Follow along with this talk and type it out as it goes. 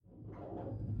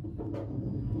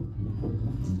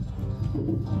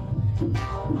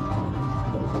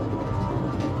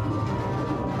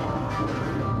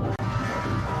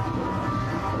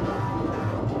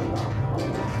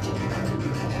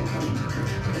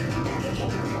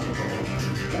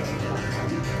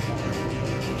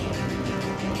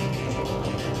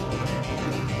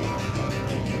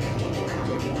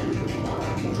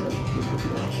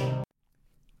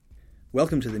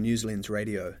Welcome to the News Lens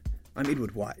Radio. I'm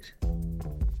Edward White.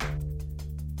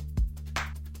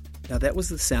 Now that was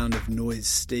the sound of Noise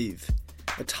Steve,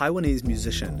 a Taiwanese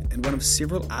musician and one of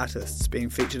several artists being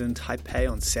featured in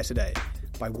Taipei on Saturday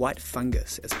by White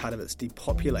Fungus as part of its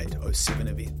Depopulate 07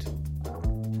 event.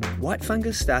 White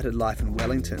Fungus started life in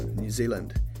Wellington, New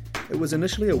Zealand. It was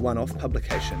initially a one-off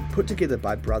publication put together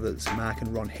by brothers Mark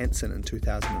and Ron Hanson in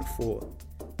 2004.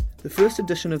 The first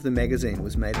edition of the magazine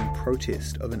was made in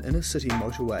protest of an inner-city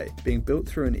motorway being built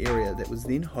through an area that was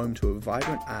then home to a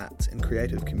vibrant arts and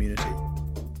creative community.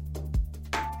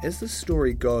 As the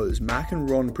story goes, Mark and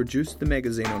Ron produced the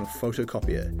magazine on a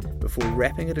photocopier before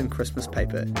wrapping it in Christmas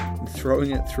paper and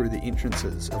throwing it through the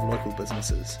entrances of local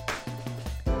businesses.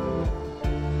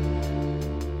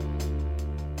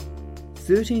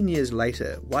 13 years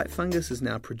later, White Fungus is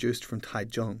now produced from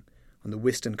Taichung on the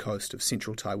western coast of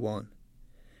central Taiwan,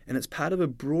 and it's part of a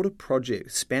broader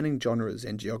project spanning genres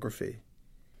and geography.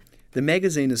 The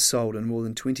magazine is sold in more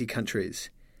than 20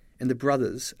 countries, and the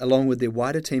brothers, along with their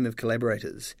wider team of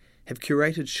collaborators, have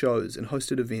curated shows and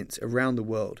hosted events around the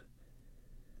world.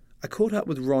 I caught up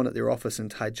with Ron at their office in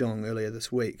Taichung earlier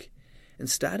this week, and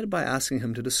started by asking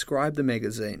him to describe the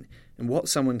magazine and what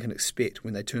someone can expect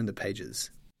when they turn the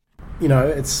pages. You know,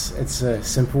 it's a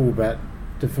simple but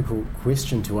difficult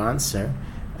question to answer.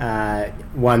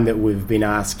 One that we've been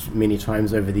asked many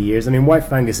times over the years. I mean, White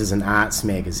Fungus is an arts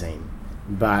magazine,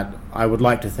 but I would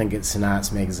like to think it's an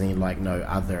arts magazine like no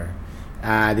other.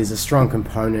 There's a strong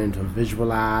component of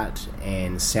visual art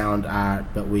and sound art,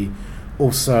 but we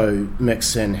also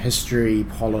mix in history,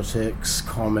 politics,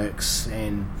 comics,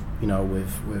 and, you know,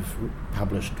 we've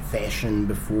published fashion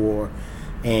before,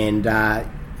 and,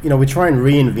 you know, we try and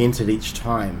reinvent it each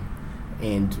time.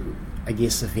 And I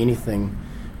guess, if anything,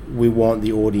 we want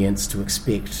the audience to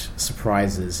expect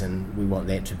surprises, and we want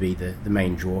that to be the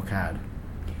main draw card.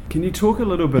 Can you talk a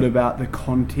little bit about the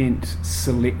content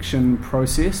selection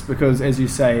process? Because, as you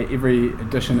say, every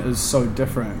edition is so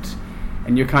different,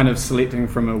 and you're kind of selecting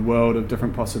from a world of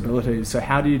different possibilities. So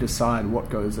how do you decide what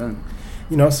goes in?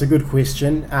 You know, it's a good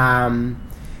question.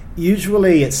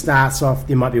 Usually it starts off,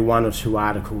 there might be one or two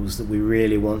articles that we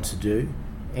really want to do,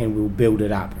 and we'll build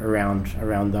it up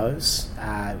around those.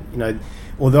 You know,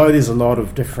 although there's a lot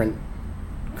of different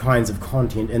kinds of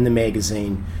content in the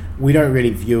magazine, we don't really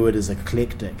view it as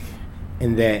eclectic,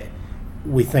 in that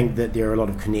we think that there are a lot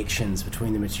of connections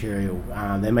between the material.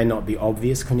 They may not be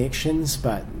obvious connections,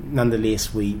 but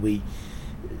nonetheless you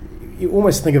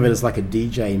almost think of it as like a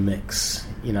DJ mix,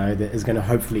 you know, that is going to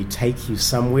hopefully take you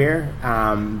somewhere,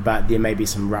 but there may be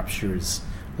some ruptures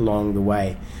along the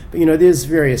way. But, you know, there's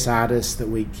various artists that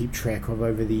we keep track of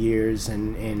over the years,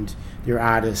 and there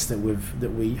are artists that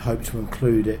we hope to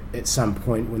include at some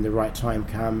point when the right time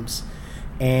comes.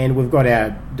 And we've got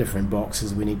our different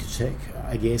boxes we need to tick,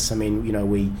 I guess. I mean, you know,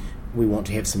 we want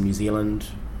to have some New Zealand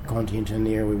content in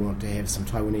there, we want to have some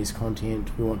Taiwanese content,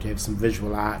 we want to have some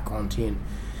visual art content,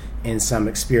 and some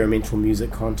experimental music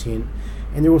content.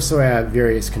 And there are also our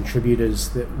various contributors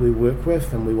that we work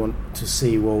with, and we want to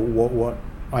see, well, what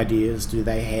ideas do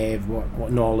they have,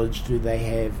 what knowledge do they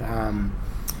have, and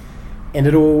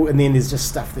then there's just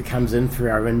stuff that comes in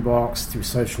through our inbox, through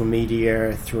social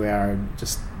media, through our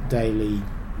just daily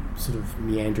sort of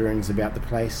meanderings about the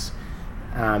place,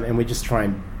 and we just try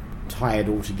and tie it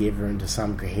all together into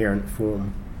some coherent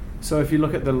form. So if you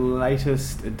look at the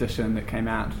latest edition that came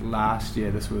out last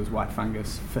year, this was White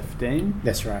Fungus 15.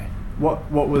 That's right. What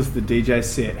was the DJ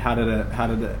set? How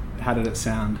did it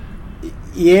sound?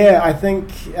 Yeah, I think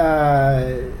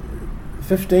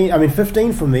 15. I mean,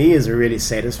 15 for me is a really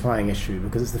satisfying issue,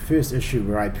 because it's the first issue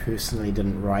where I personally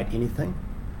didn't write anything.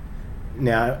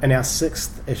 Now, in our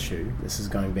 6th issue, this is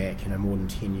going back, you know, more than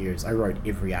 10 years, I wrote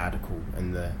every article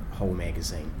in the whole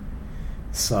magazine.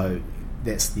 So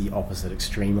that's the opposite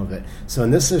extreme of it. So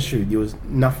in this issue, there was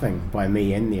nothing by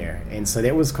me in there, and so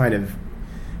that was kind of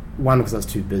one, because I was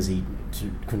too busy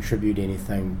to contribute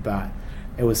anything, but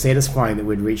it was satisfying that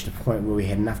we'd reached a point where we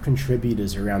had enough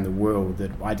contributors around the world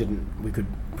that we could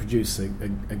produce a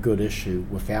good issue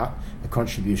without a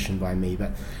contribution by me.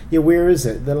 But yeah, where is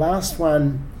it? The last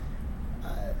one,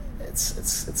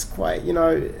 it's quite, you know,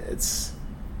 it's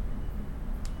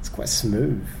quite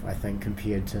smooth, I think,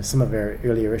 compared to some of our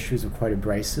earlier issues were quite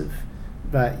abrasive.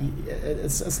 but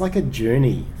it's like a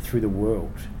journey through the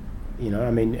world. You know,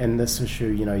 I mean, in this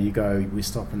issue, we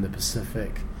stop in the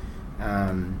Pacific.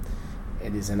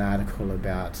 It is an article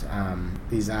about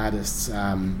these artists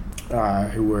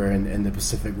who were in the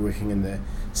Pacific working in the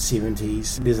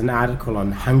 70s. There's an article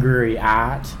on Hungary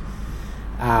art.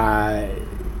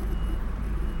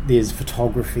 There's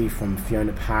photography from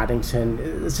Fiona Partington.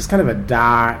 It's just kind of a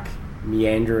dark,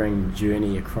 meandering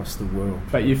journey across the world.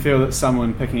 But you feel that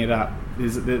someone picking it up,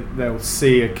 they'll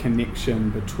see a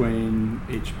connection between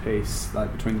each piece,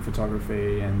 like between the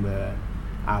photography and the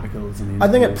articles and the I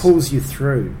think it pulls you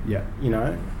through. Yeah.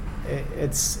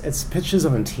 It's pictures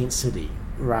of intensity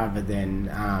rather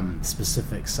than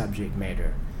specific subject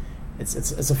matter.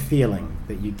 It's a feeling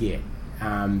that you get,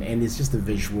 and there's just the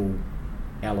visual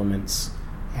elements,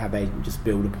 how they just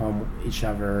build upon each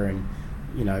other, and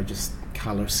just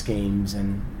color schemes,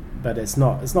 but it's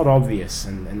not obvious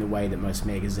in the way that most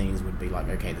magazines would be like,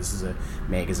 okay, this is a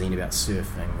magazine about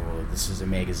surfing, or this is a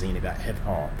magazine about hip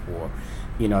hop, or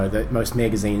that most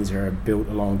magazines are built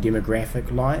along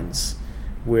demographic lines,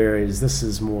 whereas this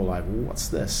is more like, well, what's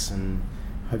this? And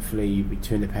hopefully we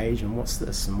turn the page and what's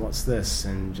this and what's this,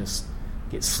 and just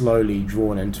get slowly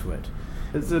drawn into it.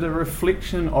 Is it a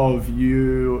reflection of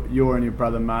your and your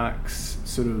brother Mark's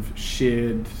sort of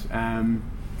shared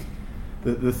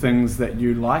the things that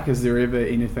you like? Is there ever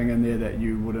anything in there that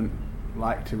you wouldn't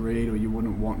like to read, or you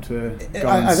wouldn't want to go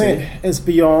and see? I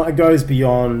think it goes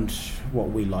beyond what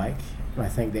we like. I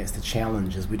think that's the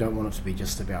challenge, is we don't want it to be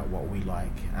just about what we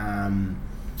like.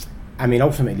 I mean,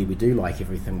 ultimately we do like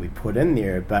everything we put in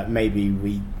there, but maybe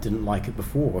we didn't like it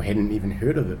before, or hadn't even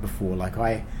heard of it before. Like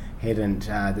I hadn't,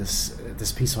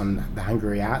 this piece on the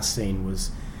Hungary art scene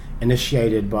was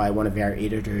initiated by one of our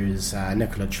editors,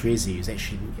 Nicola Trezzi,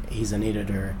 he's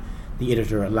the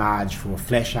editor at large for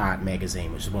Flash Art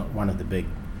magazine, which is one of the big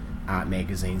art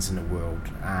magazines in the world.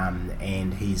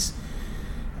 And he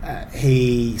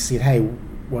said, hey,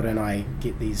 why don't I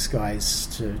get these guys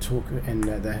to talk, and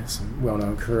some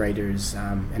well-known curators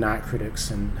and art critics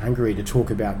in Hungary, to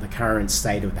talk about the current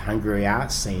state of the Hungary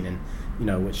art scene, and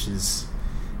which is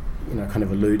kind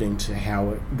of alluding to how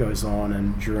it goes on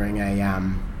and during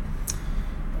a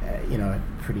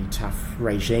pretty tough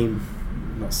regime,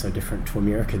 not so different to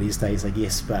America these days, I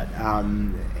guess. But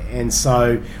and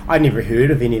so I'd never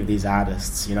heard of any of these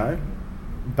artists,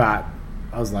 but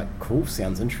I was like, cool,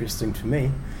 sounds interesting to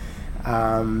me.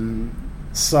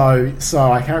 So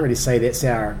I can't really say that's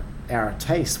our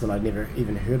taste when I'd never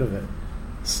even heard of it.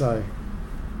 So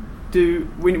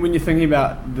when you're thinking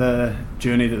about the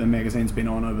journey that the magazine's been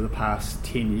on over the past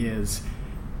 10 years,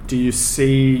 do you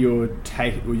see your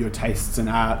tastes in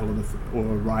art or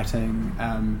writing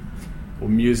or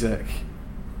music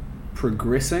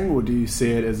progressing, or do you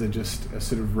see it as just a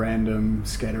sort of random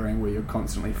scattering where you're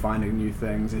constantly finding new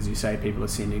things? As you say, people are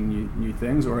sending new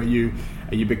things, or are you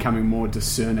becoming more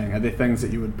discerning? Are there things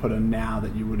that you would put in now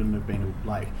that you wouldn't have been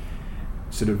like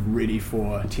sort of ready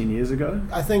for 10 years ago?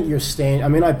 I think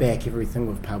I back everything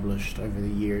we've published over the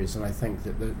years, and I think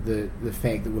that the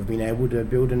fact that we've been able to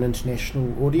build an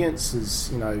international audience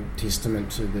is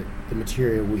testament to the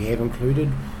material we have included,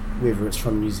 whether it's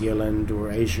from New Zealand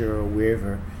or Asia or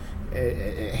wherever.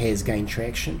 It has gained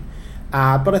traction,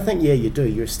 but I think you do.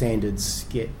 Your standards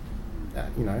get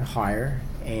higher,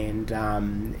 and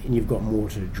you've got more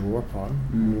to draw upon,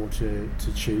 more to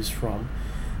choose from,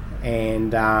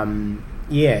 and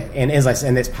and as I said,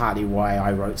 and that's partly why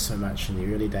I wrote so much in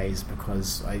the early days,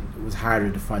 because it was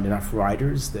harder to find enough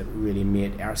writers that really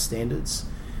met our standards.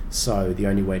 So the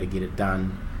only way to get it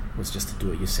done was just to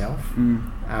do it yourself.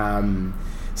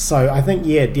 So I think,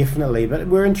 definitely. But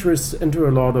we're interested into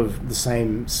a lot of the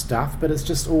same stuff, but it's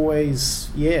just always,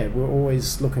 we're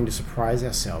always looking to surprise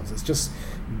ourselves. It's just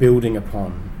building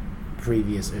upon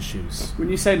previous issues. When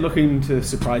you say looking to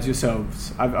surprise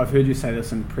yourselves, I've heard you say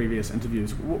this in previous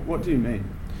interviews. What do you mean?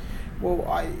 Well,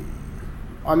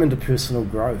 I'm into personal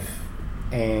growth,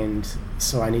 and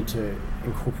so I need to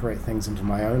incorporate things into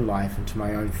my own life, into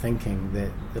my own thinking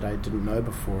that I didn't know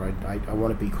before. I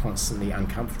want to be constantly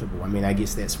uncomfortable. I mean, I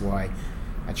guess that's why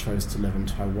I chose to live in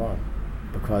Taiwan,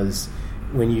 because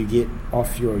when you get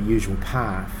off your usual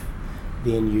path,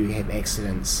 then you have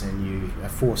accidents and you are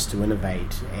forced to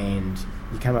innovate, and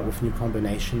you come up with new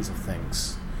combinations of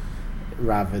things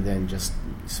rather than just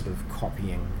sort of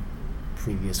copying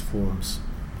previous forms.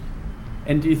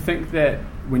 And do you think that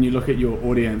when you look at your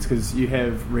audience, because you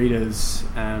have readers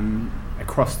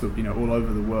across the, all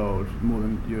over the world, more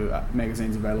than your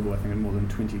magazine's available, I think, in more than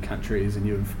 20 countries, and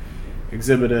you've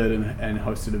exhibited and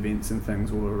hosted events and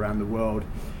things all around the world,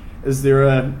 is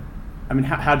there I mean,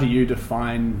 how do you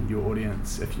define your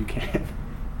audience, if you can?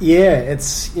 Yeah,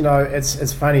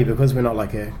 it's funny because we're not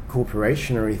like a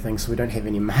corporation or anything, so we don't have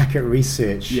any market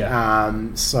research.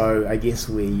 Yeah. So I guess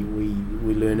we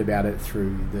learn about it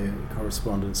through the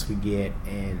correspondence we get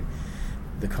and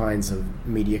the kinds of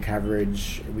media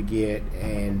coverage we get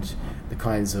and the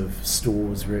kinds of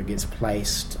stores where it gets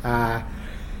placed.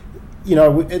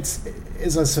 It's,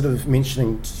 as I was sort of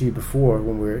mentioning to you before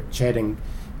when we were chatting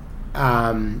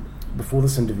before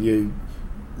this interview,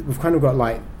 we've kind of got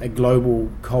like a global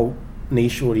cult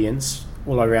niche audience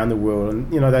all around the world,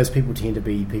 and those people tend to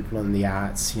be people in the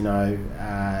arts,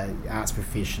 arts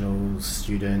professionals,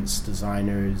 students,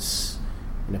 designers,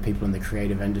 people in the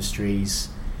creative industries.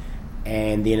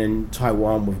 And then in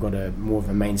Taiwan we've got more of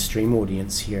a mainstream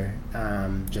audience here,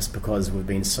 just because we've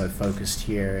been so focused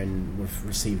here and we've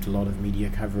received a lot of media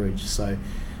coverage, so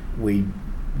we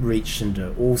reached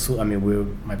into all sorts. I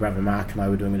mean, my brother Mark and I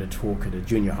were doing a talk at a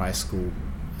junior high school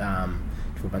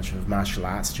to a bunch of martial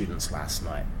arts students last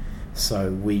night.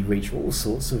 So we reach all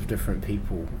sorts of different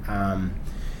people.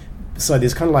 So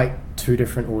there's kind of like two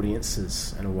different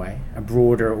audiences in a way, a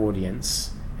broader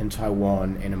audience in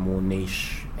Taiwan and a more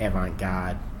niche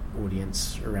avant-garde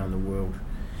audience around the world.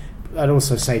 I'd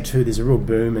also say too, there's a real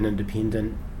boom in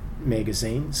independent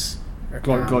magazines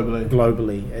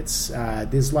globally. It's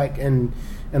there's like in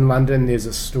London there's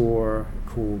a store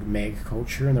called Mag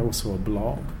Culture, and they're also a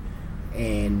blog,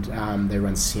 and they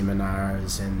run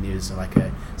seminars, and there's like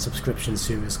a subscription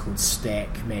service called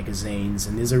Stack Magazines,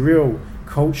 and there's a real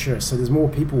culture, so there's more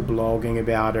people blogging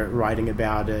about it, writing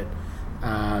about it.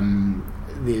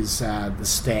 There's the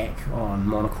Stack on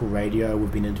Monocle Radio.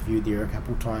 We've been interviewed there a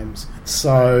couple times.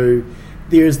 So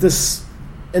there's this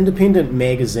independent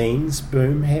magazines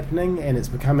boom happening, and it's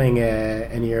becoming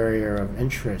an area of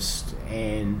interest,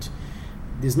 and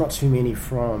there's not too many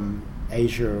from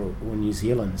Asia or New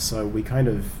Zealand, so we kind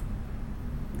of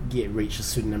reach a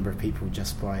certain number of people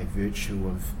just by virtue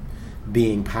of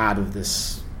being part of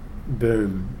this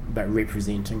boom, but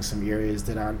representing some areas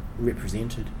that aren't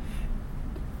represented.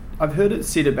 I've heard it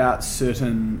said about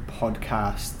certain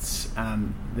podcasts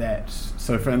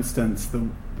so for instance, the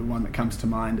one that comes to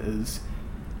mind is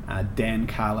Dan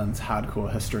Carlin's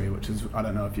Hardcore History, which is, I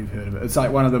don't know if you've heard of it. It's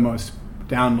like one of the most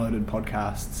downloaded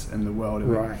podcasts in the world.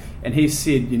 Right. And he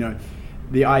said,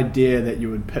 the idea that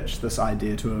you would pitch this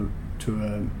idea to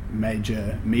a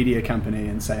major media company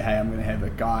and say, hey, I'm going to have a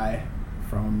guy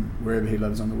from wherever he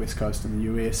lives on the West Coast in the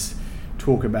US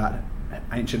talk about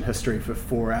ancient history for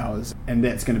 4 hours, and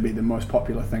that's going to be the most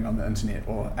popular thing on the internet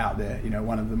or out there,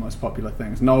 one of the most popular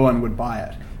things. No one would buy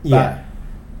it. Yeah.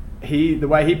 But the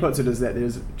way he puts it is that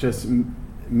there's just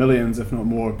millions, if not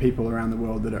more, people around the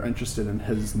world that are interested in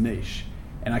his niche.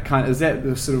 And is that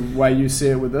the sort of way you see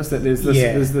it with this? That there's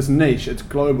this niche, it's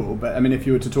global, but I mean, if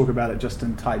you were to talk about it just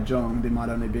in Taichung, there might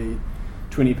only be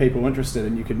 20 people interested,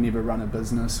 and you could never run a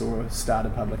business or start a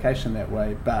publication that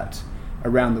way. But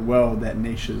around the world, that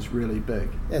niche is really big.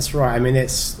 That's right. I mean,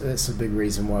 that's a big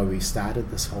reason why we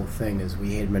started this whole thing, is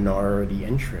we had minority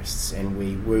interests, and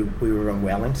we were in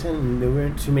Wellington, and there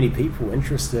weren't too many people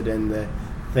interested in the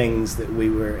things that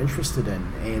we were interested in,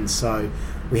 and so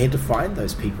we had to find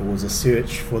those people. It was a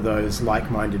search for those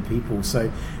like-minded people. So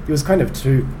there was kind of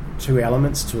two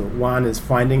elements to it. One is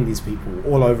finding these people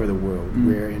all over the world.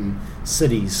 We're in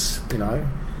cities,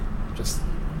 just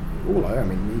all over. I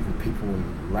mean, even people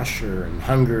in Russia and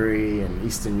Hungary and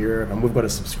Eastern Europe, and we've got a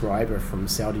subscriber from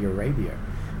Saudi Arabia.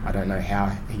 I don't know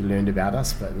how he learned about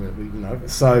us, but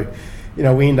so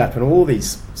we end up in all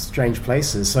these strange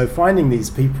places. So finding these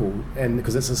people, and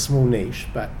because it's a small niche,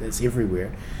 but it's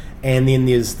everywhere. And then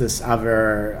there's this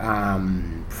other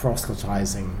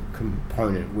proselytizing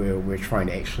component where we're trying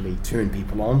to actually turn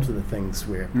people on to the things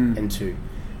we're into,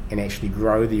 and actually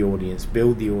grow the audience,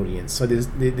 build the audience. So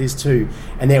there's two,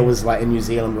 and that was like in New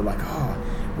Zealand, we're like,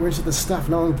 we're into this stuff,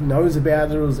 no one knows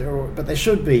about it, but they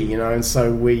should be, and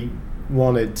so we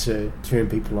wanted to turn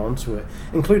people onto it,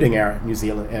 including our New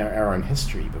Zealand, our own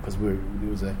history, because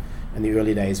in the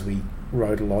early days we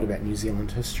wrote a lot about New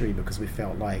Zealand history because we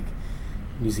felt like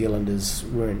New Zealanders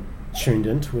weren't tuned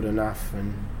into it enough,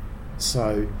 and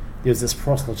so there's this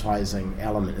proselytizing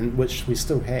element, in which we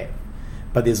still have,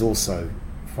 but there's also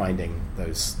finding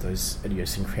those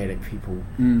idiosyncratic people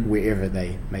wherever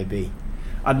they may be.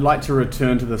 I'd like to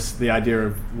return to the idea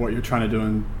of what you're trying to do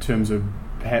in terms of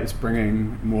perhaps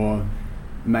bringing more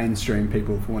mainstream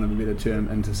people, for want of a better term,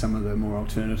 into some of the more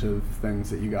alternative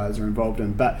things that you guys are involved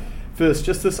in. But first,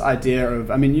 just this idea of,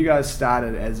 I mean, you guys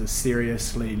started as a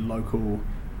seriously local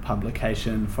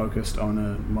publication focused on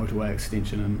a motorway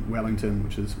extension in Wellington,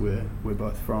 which is where we're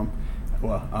both from.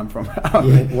 Well, I'm from.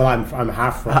 I'm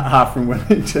half from. Half from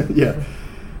Wellington. Yeah,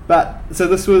 but so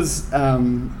this was,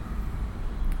 and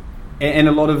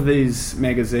a lot of these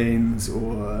magazines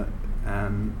or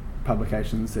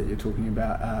publications that you're talking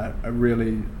about are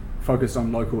really focused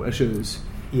on local issues.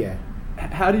 Yeah.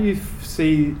 How do you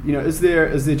see? Is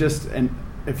there just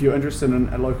if you're interested in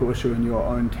a local issue in your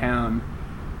own town,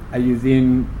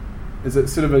 is it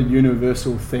sort of a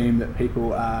universal theme that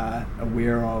people are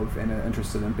aware of and are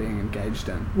interested in being engaged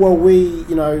in? Well,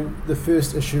 the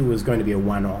first issue was going to be a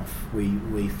one-off.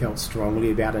 We felt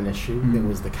strongly about an issue. That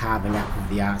was the carving up of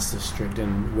the arts district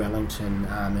in Wellington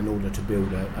in order to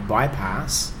build a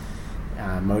bypass,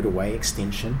 motorway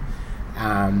extension.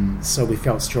 So we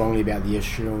felt strongly about the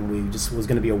issue, and it was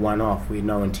going to be a one-off. We had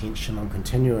no intention on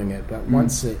continuing it. But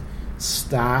once it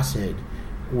started,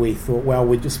 we thought, well,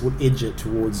 we just would edge it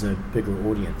towards a bigger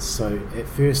audience. So at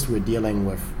first we're dealing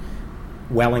with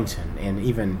Wellington and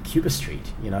even Cuba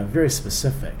Street, very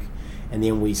specific. And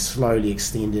then we slowly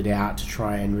extended out to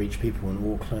try and reach people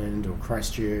in Auckland or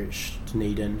Christchurch,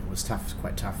 Dunedin. It was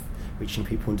quite tough reaching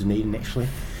people in Dunedin, actually.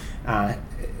 But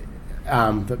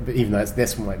even though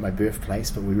that's my birthplace,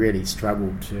 but we really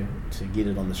struggled to get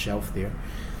it on the shelf there.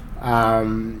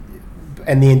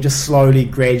 And then just slowly,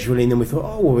 gradually, and then we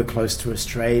thought, we're close to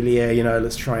Australia,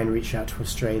 let's try and reach out to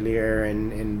Australia.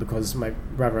 And because my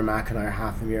brother Mark and I are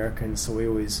half American, so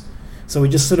we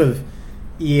just sort of,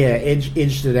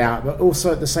 edged it out. But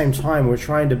also at the same time, we're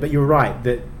trying to, but you're right,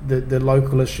 that the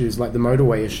local issues, like the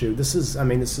motorway issue, this is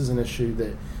an issue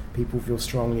that people feel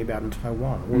strongly about in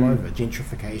Taiwan, all over,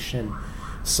 gentrification.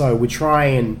 So we try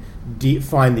and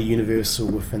find the universal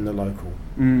within the local,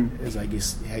 is I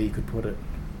guess how you could put it.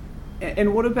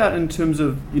 And what about in terms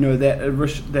of,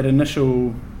 that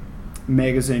initial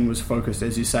magazine was focused,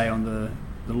 as you say, on the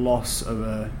loss of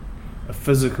a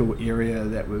physical area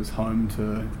that was home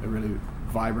to a really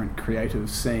vibrant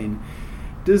creative scene.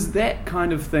 Does that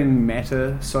kind of thing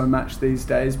matter so much these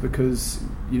days? Because,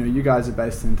 you guys are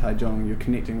based in Taichung, you're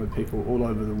connecting with people all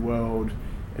over the world.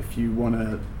 If you want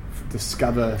to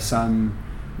discover some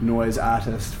noise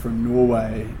artist from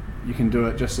Norway, you can do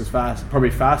it just as fast,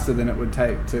 probably faster than it would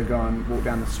take to go and walk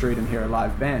down the street and hear a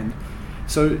live band.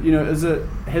 So,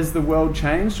 has the world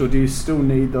changed, or do you still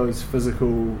need those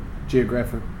physical,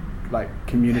 geographic,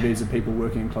 communities of people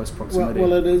working in close proximity?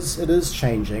 Well, it is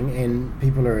changing, and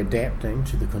people are adapting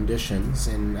to the conditions,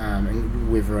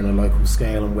 and whether on a local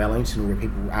scale in Wellington,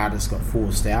 where artists got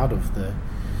forced out of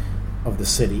the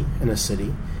city, inner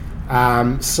city.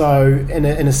 So, in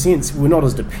a sense, we're not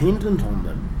as dependent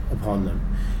upon them.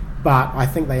 But I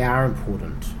think they are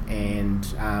important, and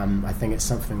I think it's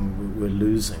something we're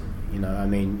losing.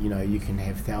 You can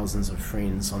have thousands of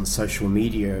friends on social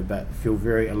media, but feel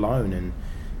very alone.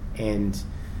 And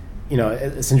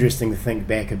it's interesting to think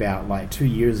back about 2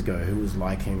 years ago, who was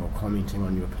liking or commenting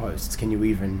on your posts. Can you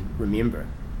even remember?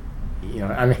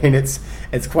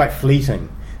 It's quite fleeting.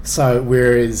 So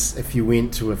whereas if you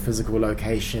went to a physical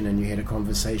location and you had a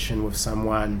conversation with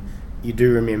someone, you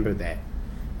do remember that.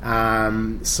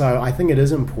 So I think it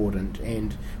is important,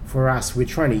 and for us, we're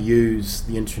trying to use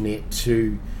the internet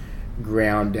to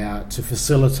ground out, to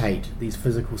facilitate these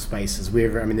physical spaces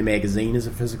wherever. The magazine is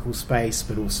a physical space,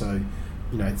 but also,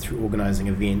 through organising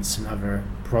events and other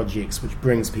projects which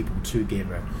brings people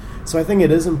together. So I think it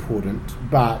is important,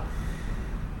 but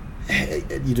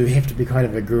you do have to be kind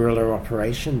of a guerrilla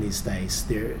operation these days.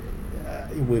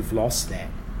 We've lost that.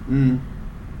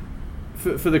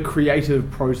 For the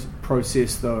creative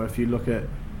process, though, if you look at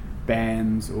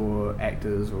bands or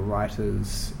actors or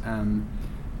writers,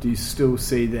 do you still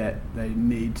see that they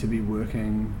need to be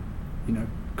working,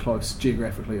 close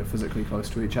geographically or physically close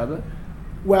to each other?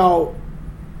 Well,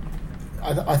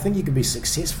 I think you can be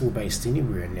successful based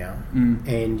anywhere now,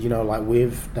 and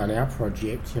we've done our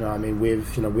project.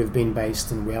 We've been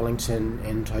based in Wellington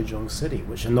and Taichung City,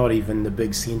 which are not even the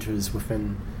big centres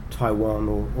within Taiwan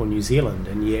or New Zealand,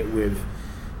 and yet we've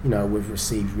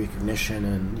received recognition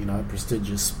in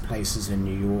prestigious places in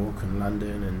New York and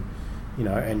London,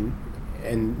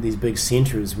 and these big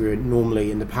centres where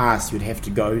normally in the past you'd have to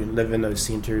go and live in those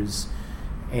centres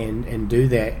and do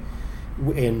that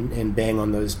and bang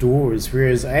on those doors.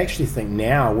 Whereas I actually think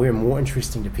now we're more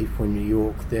interesting to people in New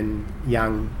York than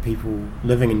young people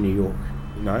living in New York,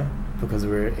 because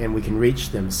we can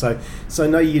reach them. So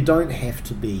no, you don't have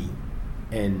to be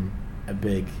in a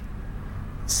big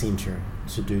centre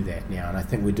to do that now, and I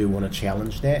think we do want to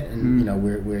challenge that. And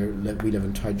we live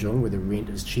in Taichung, where the rent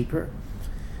is cheaper,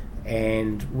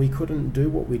 and we couldn't do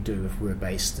what we do if we were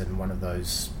based in one of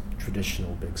those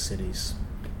traditional big cities.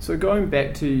 So going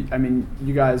back to, I mean,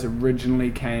 you guys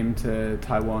originally came to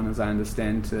Taiwan, as I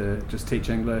understand, to just teach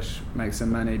English, make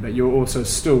some money, but you're also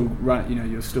still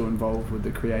you're still involved with the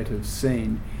creative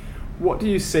scene. What do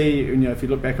you see, if you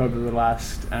look back over the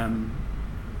last 10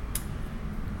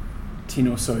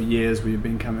 or so years where you've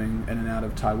been coming in and out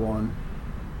of Taiwan,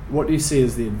 what do you see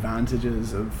as the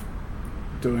advantages of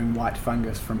doing White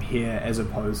Fungus from here as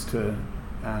opposed to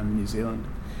New Zealand?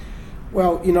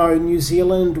 Well, New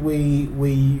Zealand, we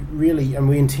really, and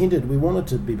we wanted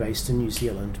to be based in New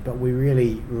Zealand, but we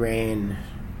really ran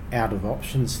out of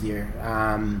options there.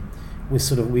 We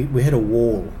hit a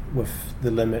wall with the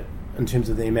limit in terms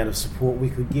of the amount of support we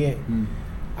could get.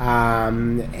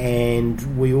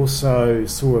 And we also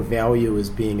saw a value as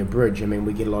being a bridge. I mean,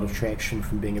 we get a lot of traction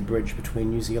from being a bridge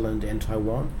between New Zealand and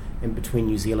Taiwan, and between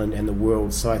New Zealand and the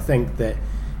world. So I think that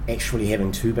actually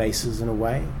having two bases in a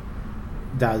way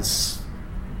there's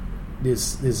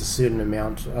a certain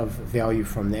amount of value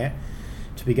from that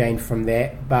to be gained from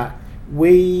that. But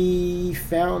we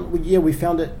found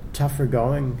it tougher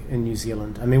going in New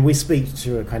Zealand. I mean, we speak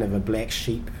to a kind of a black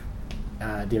sheep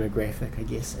demographic, I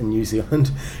guess, in New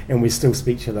Zealand, and we still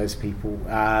speak to those people,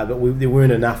 but there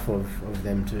weren't enough of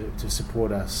them to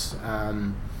support us.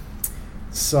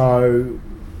 So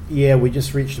we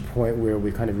just reached a point where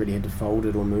we kind of really had to fold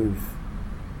it or move,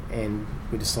 and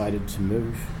we decided to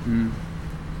move.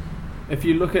 If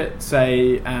you look at,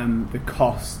 say, the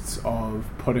costs of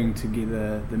putting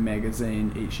together the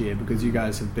magazine each year, because you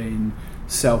guys have been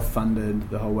self-funded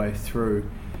the whole way through,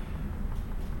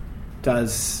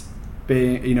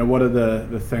 what are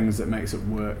the things that makes it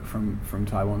work from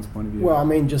Taiwan's point of view? Well, I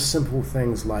mean, just simple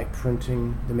things like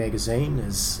printing the magazine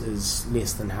is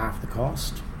less than half the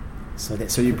cost. So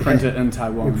you print it in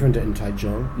Taiwan? We print it in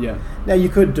Taichung. Yeah. Now, you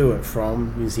could do it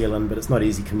from New Zealand, but it's not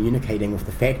easy communicating with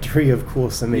the factory, of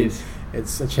course. I mean, yes.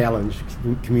 It's a challenge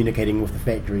communicating with the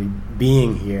factory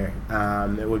being here.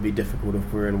 It would be difficult if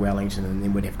we were in Wellington, and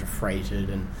then we'd have to freight it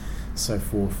and so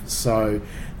forth. So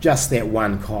just that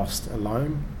one cost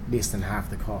alone, less than half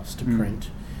the cost to print.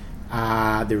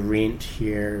 The rent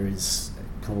here is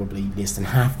probably less than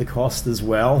half the cost as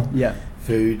well. Yeah.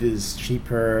 Food is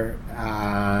cheaper,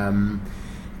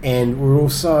 and we're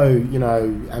also,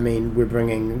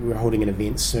 we're holding an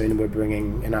event soon, and we're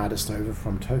bringing an artist over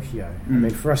from Tokyo. I mean,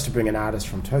 for us to bring an artist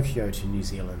from Tokyo to New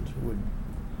Zealand would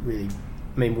really,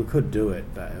 we could do it,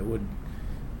 but it would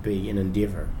be an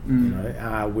endeavour,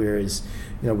 whereas,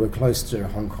 we're close to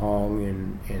Hong Kong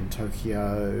and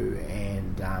Tokyo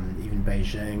and even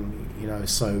Beijing,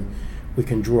 so we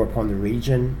can draw upon the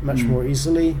region much more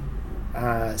easily.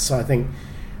 So I think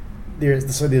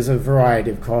there's a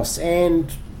variety of costs,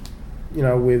 and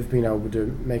we've been able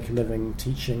to make a living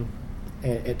teaching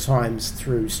at times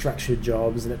through structured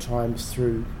jobs and at times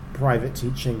through private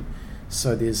teaching.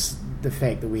 So there's the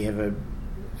fact that we have a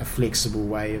flexible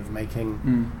way of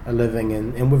making a living,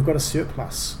 and we've got a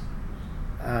surplus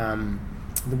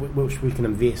which we can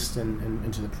invest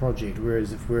into the project,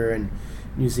 whereas if we're in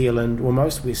New Zealand or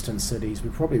most Western cities, we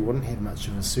probably wouldn't have much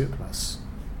of a surplus.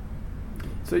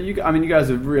 So you guys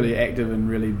are really active and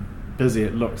really busy.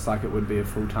 It looks like it would be a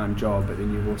full-time job, but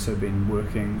then you've also been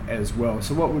working as well.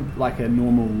 So what would like a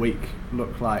normal week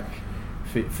look like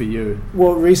for you?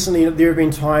 Well, recently there have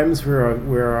been times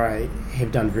where I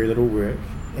have done very little work,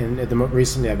 and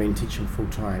recently I've been teaching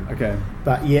full-time. Okay.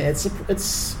 But yeah,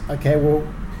 it's okay. Well,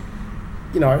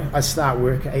 I start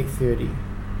work at 8:30.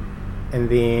 And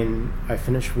then I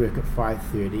finish work at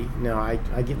 5:30. Now I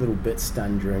get little bits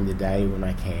done during the day when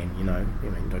I can.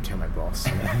 Don't tell my boss.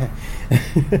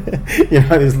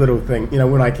 There's little things.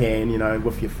 When I can.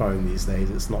 With your phone these days,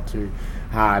 it's not too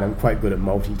hard. I'm quite good at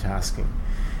multitasking.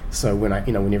 So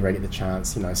whenever I get the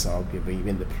chance, so I'll be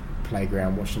in the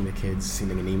playground watching the kids,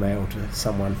 sending an email to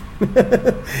someone,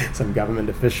 some government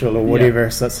official or whatever. Yeah.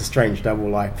 So it's a strange double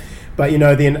life. But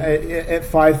then at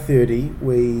 5:30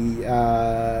 we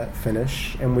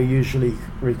finish, and we usually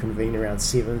reconvene around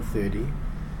 7:30,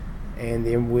 and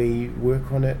then we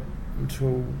work on it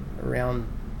until around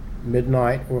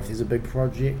midnight, or if there's a big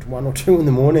project, 1 or 2 in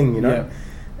the morning. Yeah.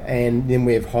 And then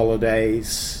we have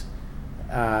holidays.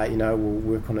 We'll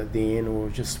work on it then, or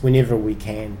just whenever we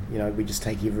can. We just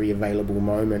take every available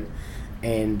moment,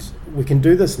 and we can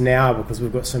do this now because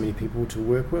we've got so many people to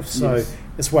work with. So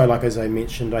that's why, like as I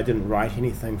mentioned, I didn't write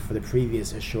anything for the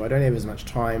previous issue. I don't have as much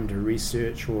time to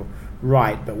research or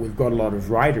write, but we've got a lot of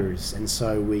writers, and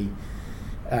so we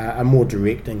are more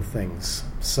directing things.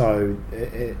 So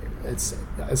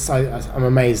I'm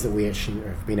amazed that we actually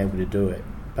have been able to do it.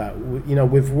 But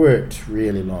we've worked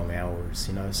really long hours.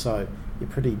 So you're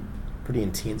pretty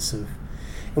intensive,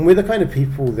 and we're the kind of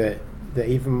people that that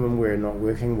even when we're not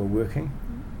working, we're working.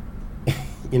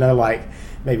 You know, like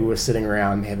maybe we're sitting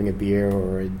around having a beer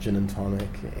or a gin and tonic,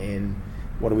 and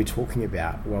what are we talking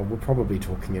about? Well, we're probably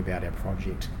talking about our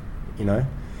project, you know?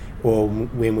 Or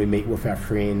when we meet with our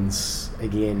friends,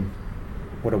 again,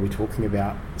 what are we talking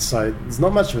about? So there's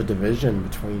not much of a division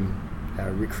between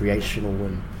our recreational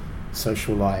and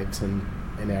social lives and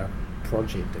our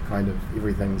project. It kind of,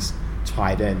 everything's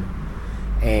tied in.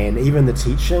 And even the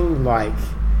teaching, like,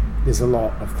 there's a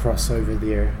lot of crossover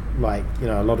there. Like, you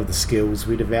know, a lot of the skills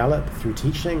we develop through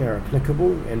teaching are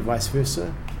applicable and vice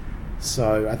versa.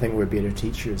 So I think we're better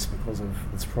teachers because of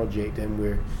this project, and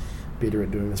we're better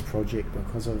at doing this project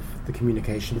because of the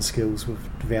communication skills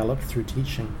we've developed through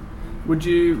teaching. Would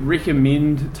you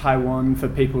recommend Taiwan for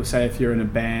people, say if you're in a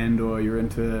band or you're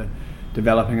into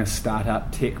developing a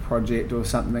startup tech project or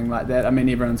something like that? I mean,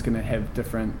 everyone's going to have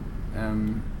different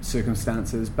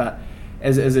circumstances, but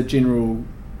as a general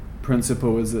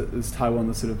principle, is Taiwan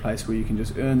the sort of place where you can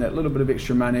just earn that little bit of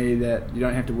extra money, that you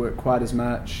don't have to work quite as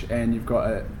much, and you've got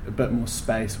a bit more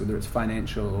space, whether it's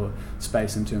financial or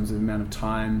space in terms of the amount of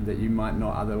time that you might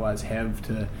not otherwise have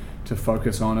to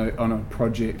focus on a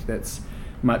project that's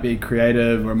might be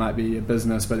creative or it might be a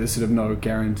business, but there's sort of no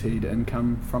guaranteed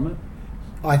income from it?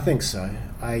 I think so.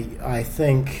 I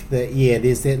think that, yeah,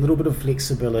 there's that little bit of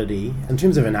flexibility. In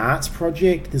terms of an arts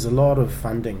project, there's a lot of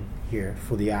funding here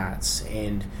for the arts,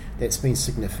 and that's been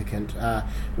significant.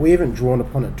 We haven't drawn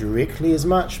upon it directly as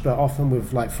much, but often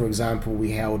we've, like, for example,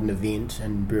 we held an event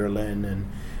in Berlin,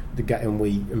 and we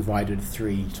invited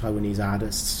 3 Taiwanese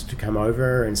artists to come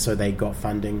over, and so they got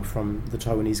funding from the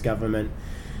Taiwanese government.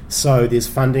 So there's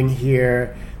funding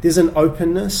here. There's an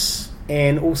openness,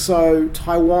 and also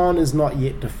Taiwan is not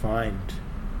yet defined.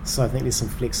 So I think there's some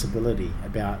flexibility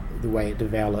about the way it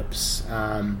develops.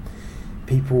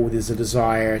 There's a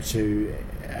desire to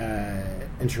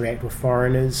interact with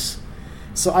foreigners.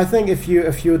 So I think if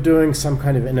you're doing some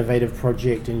kind of innovative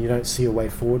project and you don't see a way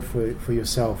forward for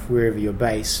yourself wherever you're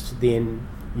based, then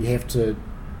you have to,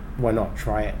 why not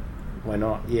try it? Why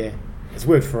not? Yeah, it's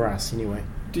worked for us anyway.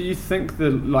 Do you think that,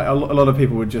 like, a lot of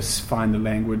people would just find the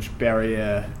language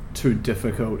barrier too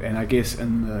difficult? And I guess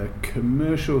in the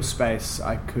commercial space,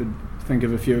 I could think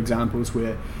of a few examples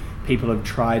where people have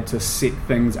tried to set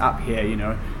things up here. You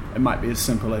know, it might be as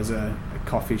simple as a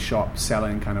coffee shop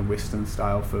selling kind of Western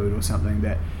style food or something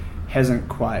that hasn't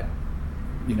quite,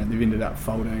 you know, they've ended up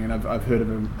folding. And I've heard of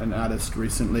an artist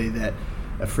recently, that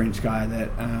a French guy that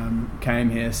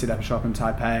came here, set up a shop in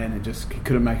Taipei, and he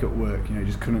couldn't make it work. You know,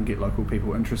 just couldn't get local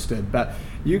people interested. But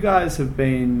you guys have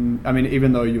been, I mean,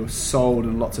 even though you're sold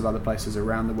in lots of other places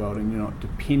around the world and you're not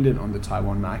dependent on the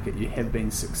Taiwan market, you have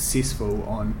been successful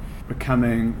on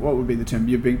becoming, what would be the term?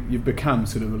 You've become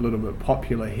sort of a little bit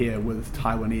popular here with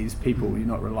Taiwanese people. You're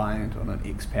not reliant on an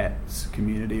expats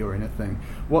community or anything.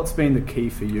 What's been the key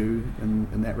for you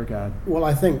in that regard? Well,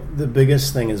 I think the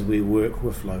biggest thing is we work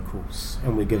with locals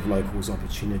and we give locals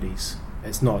opportunities.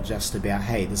 It's not just about,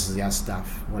 hey, this is our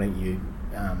stuff, why don't you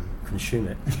consume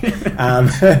it?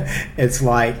 It's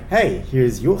like, hey,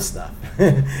 here's your stuff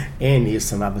and here's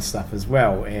some other stuff as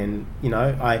well. And, you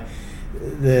know,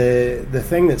 the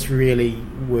thing that's really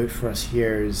worked for us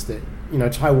here is that, you know,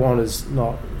 Taiwan is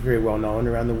not very well known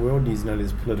around the world. You know,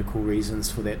 there's political reasons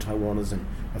for that. Taiwan isn't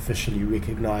officially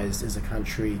recognised as a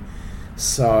country.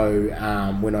 So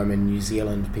when I'm in New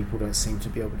Zealand, people don't seem to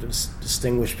be able to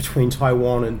distinguish between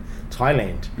Taiwan and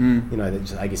Thailand. You know,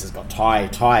 I guess it's got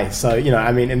Thai. So, you know,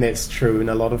 I mean, and that's true in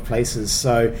a lot of places.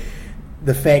 So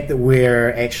the fact that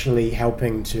we're actually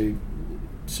helping to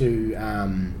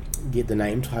get the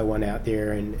name Taiwan out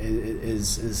there and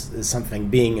is something,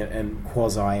 being in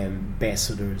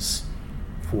quasi-ambassadors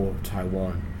for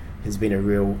Taiwan has been a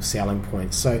real selling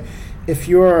point. So if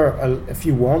you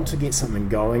want to get something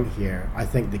going here, I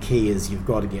think the key is you've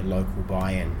got to get local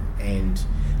buy-in. And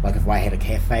like if I had a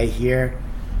cafe here,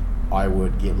 I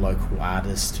would get local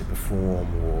artists to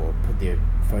perform or put their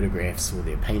photographs or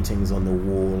their paintings on the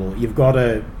wall. Or you've got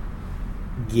to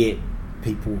get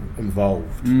people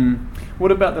involved.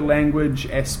 What about the language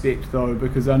aspect though?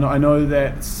 Because I know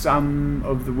that some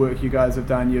of the work you guys have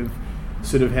done, you've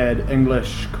sort of had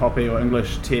English copy or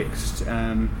English text,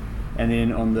 and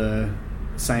then on the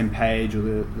same page or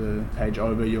the page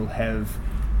over you'll have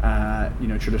you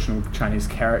know, traditional Chinese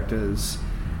characters.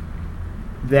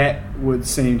 That would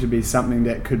seem to be something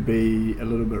that could be a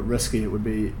little bit risky. It would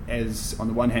be, as on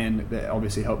the one hand, that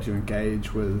obviously helps you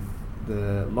engage with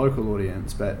the local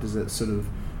audience, but does it sort of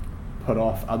put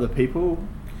off other people?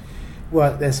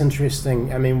 Well, that's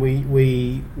interesting. I mean,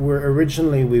 we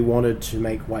wanted to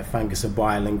make White Fungus a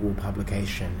bilingual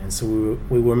publication, and so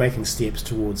we were making steps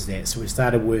towards that. So we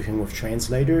started working with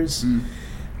translators,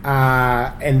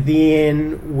 and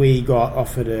then we got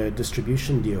offered a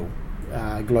distribution deal,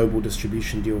 a global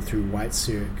distribution deal through White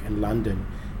Circ in London,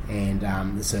 and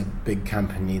it's a big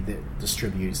company that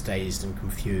distributes Dazed and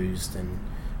Confused and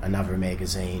Another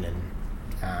Magazine and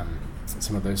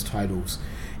some of those titles.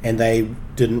 And they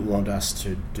didn't want us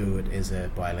to do it as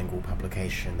a bilingual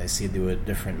publication. They said there were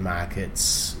different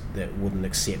markets that wouldn't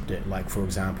accept it. Like, for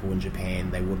example, in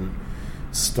Japan, they wouldn't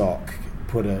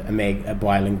put a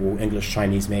bilingual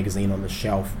English-Chinese magazine on the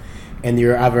shelf. And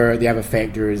the other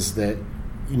factor is that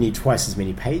you need twice as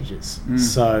many pages.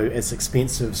 So it's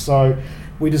expensive. So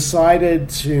we decided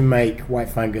to make White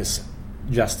Fungus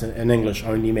just an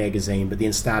English-only magazine, but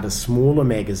then start a smaller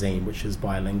magazine which is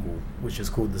bilingual, which is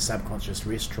called The Subconscious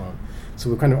Restaurant. So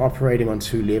we're kind of operating on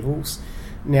two levels.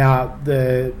 Now,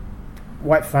 the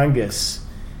White Fungus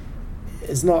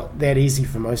is not that easy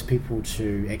for most people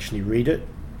to actually read it,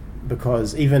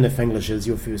 because even if English is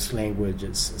your first language,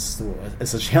 it's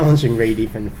a challenging read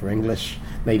even for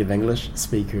native English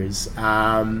speakers.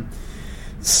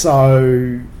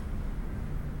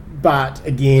 But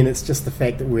again, it's just the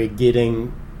fact that we're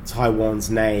getting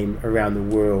Taiwan's name around the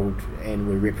world, and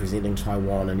we're representing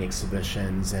Taiwan in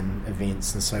exhibitions and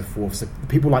events and so forth. So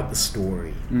people like the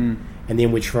story, and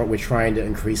then we're trying to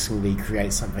increasingly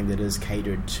create something that is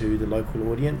catered to the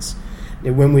local audience.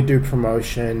 Now, when we do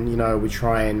promotion, we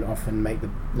try and often make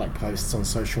posts on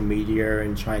social media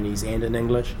in Chinese and in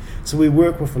English. So we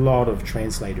work with a lot of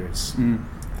translators. In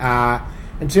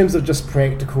terms of just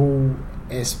practical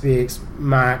aspects,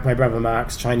 my brother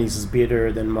Mark's Chinese is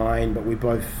better than mine, but we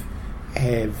both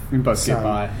get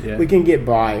by. Yeah. We can get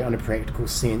by on a practical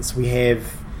sense. We have,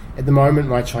 at the moment,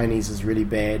 my Chinese is really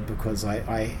bad because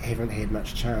I haven't had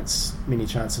many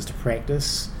chances to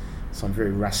practice, so I'm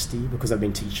very rusty because I've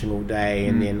been teaching all day.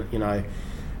 And then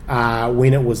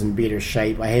when it was in better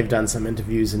shape, I have done some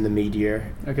interviews in the media,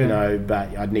 but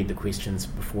I'd need the questions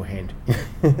beforehand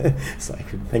so I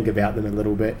could think about them a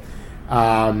little bit.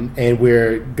 And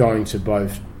we're going to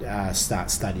both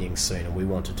start studying soon, and we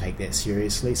want to take that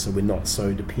seriously, so we're not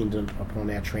so dependent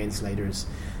upon our translators.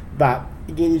 But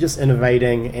again, you're just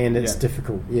innovating, and it's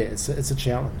difficult. Yeah, it's a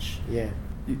challenge. Yeah.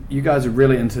 You guys are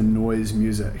really into noise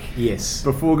music. Yes.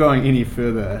 Before going any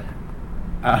further,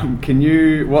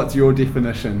 what's your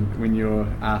definition when you're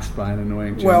asked by an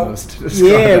annoying journalist to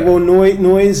describe it?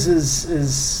 Noise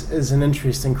is an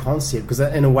interesting concept, because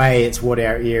in a way it's what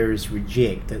our ears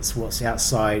reject. It's what's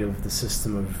outside of the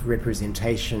system of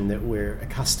representation that we're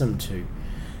accustomed to.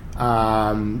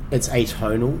 It's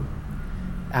atonal.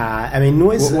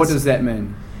 Noise. What does that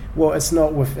mean? Well, it's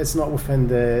not within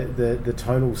the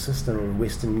tonal system of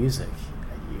Western music.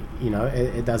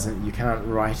 It doesn't. You can't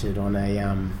write it on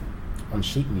on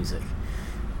sheet music,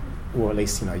 or at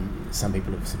least some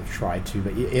people have sort of tried to,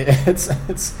 but it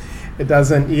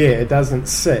doesn't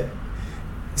sit.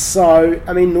 So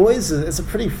noise is a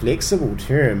pretty flexible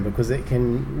term, because it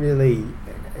can really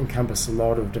encompass a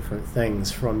lot of different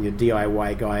things, from your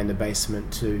DIY guy in the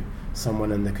basement to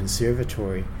someone in the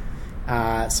conservatory.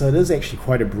 So it is actually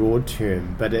quite a broad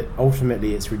term, but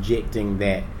ultimately it's rejecting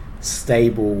that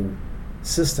stable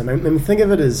system. Think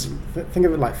of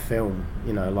it like film.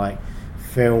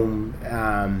 Film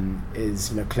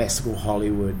is classical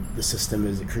Hollywood. The system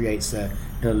is, it creates an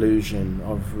illusion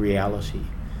of reality,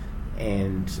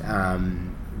 and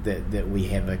that we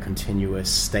have a continuous,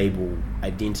 stable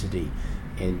identity.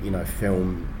 And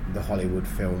the Hollywood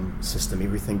film system,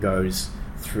 everything goes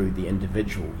through the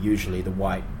individual, usually the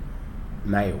white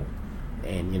male,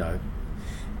 and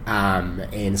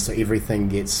so everything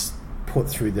gets put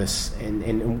through this and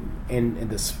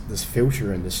this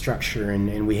filter and the structure,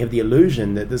 and we have the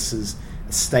illusion that this is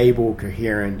a stable,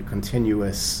 coherent,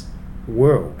 continuous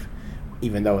world,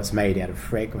 even though it's made out of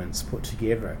fragments put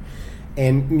together.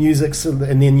 And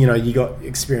and then you got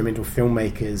experimental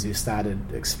filmmakers who started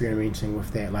experimenting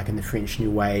with that, like in the French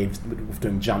New Wave, with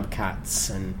doing jump cuts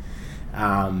and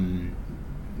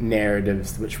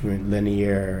narratives which weren't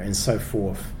linear and so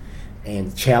forth,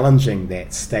 and challenging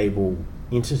that stable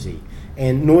entity.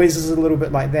 And noise is a little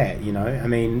bit like that, in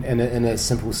a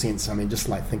simple sense. Just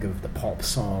think of the pop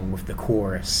song with the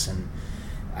chorus, and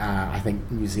I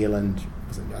think New Zealand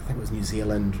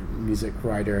music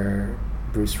writer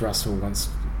Bruce Russell once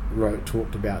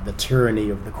talked about the tyranny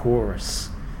of the chorus.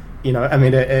 There are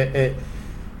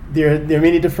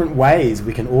many different ways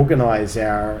we can organise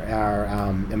our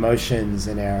emotions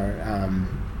and our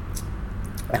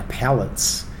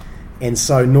palettes, and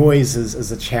so noise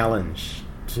is a challenge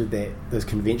to those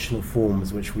conventional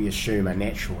forms which we assume are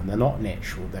natural, and they're not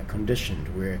natural. They're conditioned.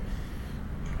 We're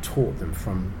taught them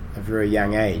from a very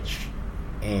young age,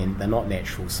 and they're not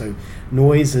natural. So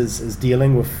noise is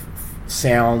dealing with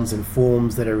sounds and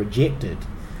forms that are rejected,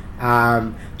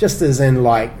 just as how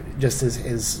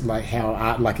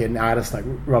an artist like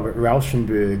Robert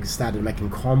Rauschenberg started making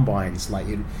combines like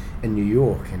in New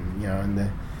York, and in the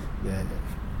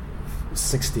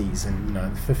 60s and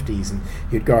the 50s, and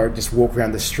you'd go just walk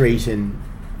around the street and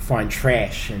find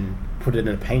trash and put it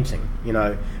in a painting.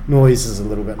 Noise is a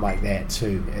little bit like that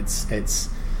too. It's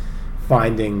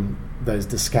finding those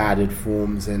discarded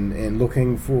forms and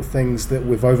looking for things that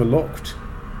we've overlooked.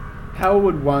 How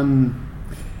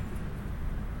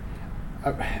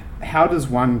does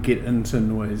one get into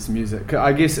noise music?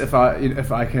 I guess if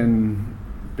I can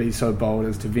be so bold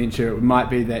as to venture, it might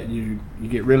be that you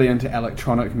get really into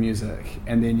electronic music,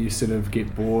 and then you sort of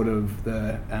get bored of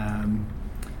the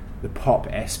pop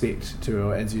aspect to,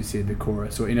 or as you said, the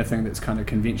chorus or anything that's kind of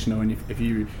conventional, and if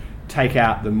you take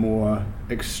out the more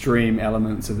extreme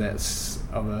elements of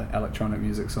an electronic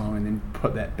music song and then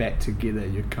put that back together,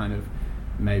 you're kind of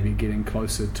maybe getting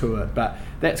closer to it. But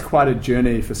that's quite a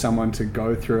journey for someone to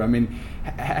go through. I mean,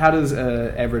 how does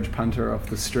an average punter off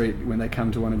the street, when they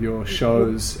come to one of your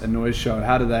shows, a noise show,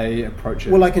 how do they approach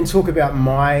it? Well, I can talk about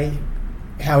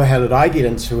how did I get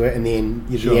into it, and then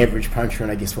Sure. The average punter,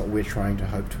 and I guess what we're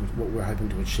hoping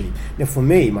to achieve. Now, for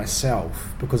me,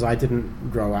 myself, because I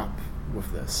didn't grow up with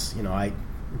this, I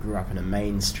grew up in a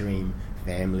mainstream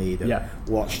family that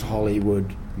watched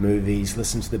Hollywood movies,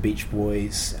 listened to the Beach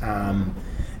Boys,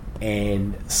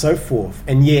 and so forth.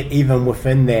 And yet, even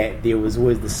within that, there was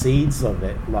always the seeds of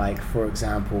it. Like, for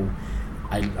example,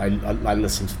 I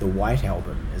listened to the White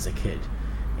Album as a kid.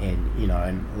 And,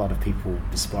 and a lot of people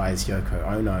despise Yoko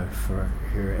Ono for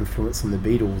her influence on the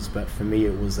Beatles, but for me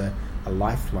it was a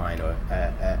lifeline or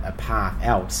a path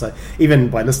out. So even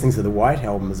by listening to the White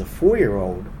Album as a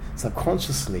 4-year-old,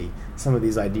 subconsciously some of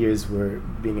these ideas were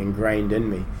being ingrained in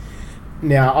me.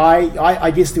 Now, I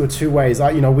guess there were two ways.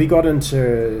 We got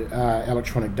into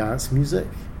electronic dance music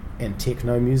and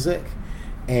techno music,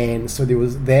 and so there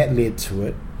was that led to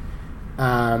it.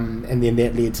 And then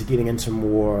that led to getting into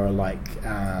more like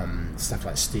stuff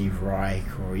like Steve Reich,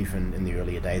 or even in the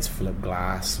earlier days Philip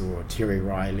Glass or Terry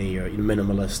Riley, or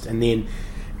minimalist. And then,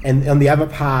 and on the other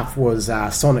path was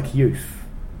Sonic Youth.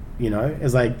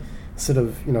 As I sort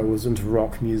of was into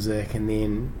rock music, and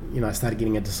then I started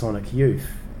getting into Sonic Youth,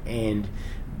 and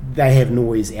they have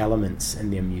noise elements in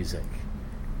their music,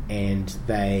 and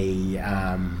they.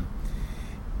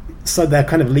 So they're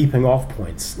kind of leaping off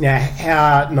points. Now,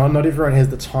 not everyone has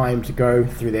the time to go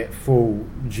through that full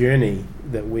journey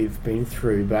that we've been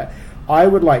through, but I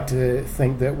would like to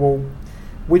think that,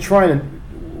 we're trying to,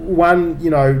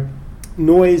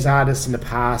 noise artists in the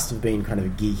past have been kind of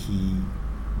geeky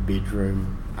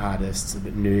bedroom artists, a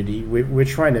bit nerdy. We're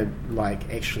trying to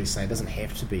actually say it doesn't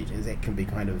have to be. That can be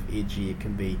kind of edgy. It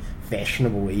can be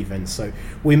fashionable even. So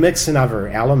we mix in other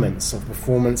elements of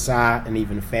performance art and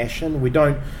even fashion. We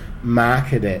don't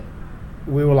market it.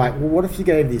 We were like, what if you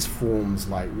gave these forms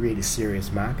really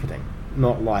serious marketing,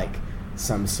 not like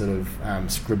some sort of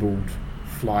scribbled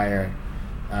flyer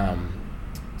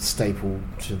stapled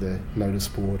to the notice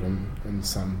board in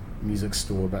some music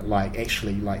store, but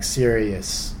actually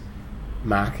serious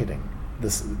marketing,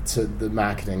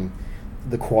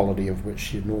 the quality of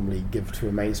which you'd normally give to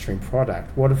a mainstream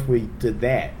product. What if we did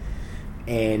that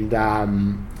and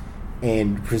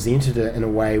presented it in a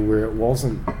way where it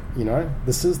wasn't,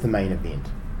 this is the main event.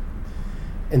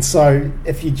 And so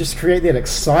if you just create that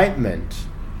excitement,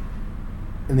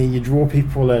 and then you draw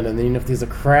people in, and then if there's a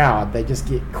crowd, they just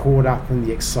get caught up in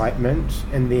the excitement,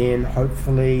 and then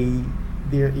hopefully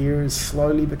their ears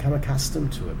slowly become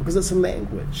accustomed to it, because it's a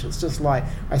language. It's just like,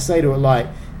 I say to it,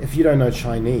 if you don't know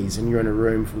Chinese and you're in a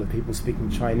room full of people speaking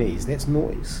Chinese, that's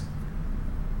noise.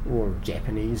 Or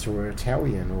Japanese or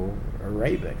Italian or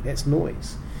Arabic, that's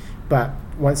noise. But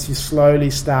once you slowly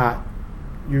start,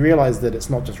 you realize that it's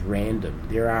not just random.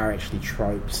 There are actually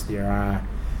tropes.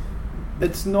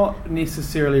 It's not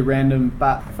necessarily random,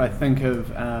 but if I think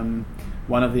of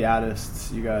one of the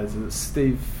artists, you guys, is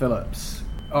Steve Phillips.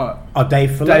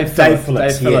 Dave Phillips. Dave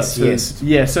Phillips. Yes.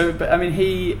 Yeah. So, but I mean,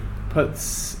 he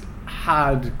puts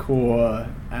hardcore,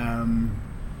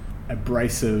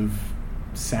 abrasive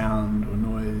sound or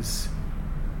noise,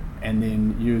 and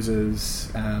then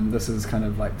uses this is kind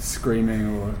of like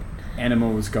screaming or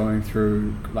animals going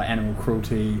through, animal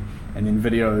cruelty, and then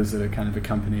videos that are kind of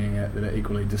accompanying it that are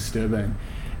equally disturbing.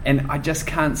 And I just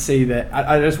can't see that.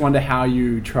 I just wonder how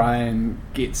you try and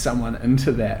get someone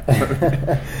into that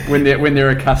when they're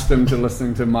accustomed to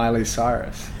listening to Miley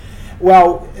Cyrus.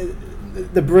 Well,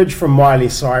 the bridge from Miley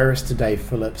Cyrus to Dave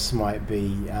Phillips might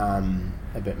be a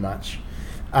bit much.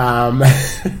 But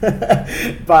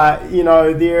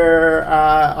there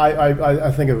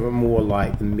I think of it more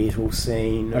like the metal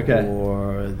scene,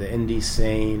 or the indie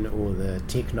scene, or the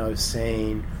techno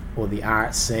scene, or the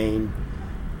art scene.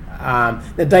 Now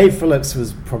Dave Phillips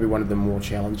was probably one of the more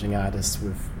challenging artists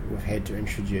we've had to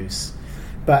introduce.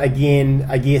 But again,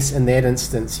 I guess in that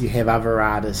instance you have other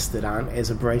artists that aren't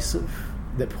as abrasive,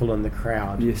 that pull in the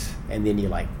crowd. Yes. And then you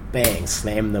bang,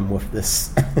 slam them with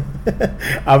this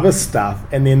other stuff,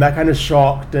 and then they're kind of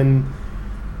shocked, and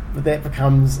that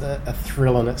becomes a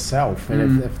thrill in itself.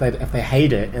 And if they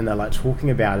hate it and they're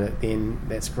talking about it, then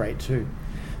that's great too.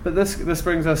 But this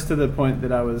brings us to the point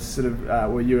that I was sort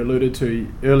of what you alluded to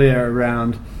earlier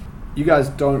around, you guys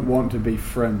don't want to be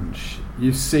fringe.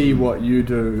 You see what you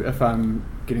do, if I'm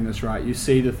getting this right, you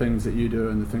see the things that you do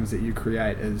and the things that you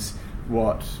create as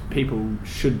what people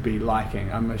should be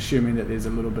liking. I'm assuming that there's a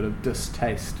little bit of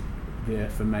distaste there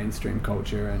for mainstream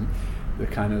culture and the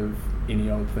kind of any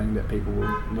old thing that people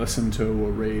will listen to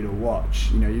or read or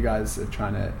watch. You guys are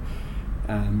trying to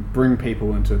bring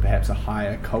people into perhaps a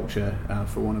higher culture,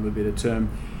 for want of a better term.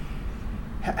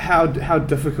 How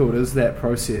difficult is that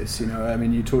process?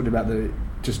 You talked about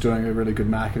just doing a really good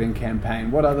marketing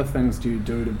campaign. What other things do you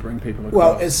do to bring people across?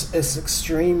 Well, it's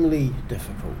extremely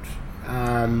difficult.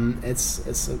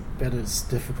 It's a bit as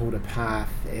difficult a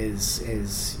path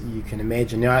as you can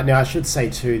imagine. Now I should say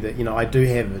too that I do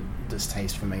have a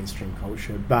distaste for mainstream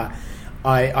culture, but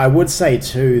I would say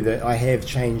too that I have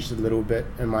changed a little bit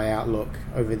in my outlook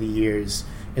over the years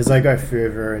as I go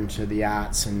further into the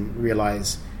arts and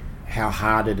realise how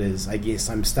hard it is. I guess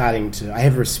I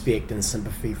have respect and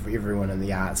sympathy for everyone in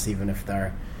the arts, even if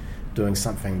they're doing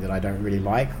something that I don't really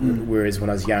like, whereas when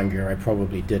I was younger I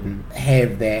probably didn't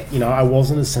have that. I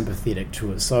wasn't as sympathetic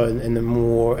to it. So in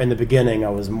the beginning I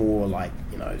was more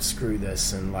screw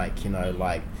this, and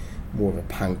more of a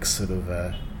punk sort of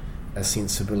a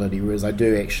sensibility, whereas I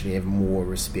do actually have more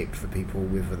respect for people,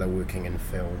 whether they're working in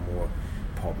film or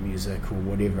pop music or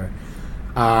whatever.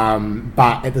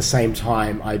 But at the same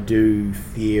time I do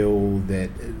feel that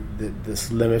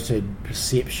this limited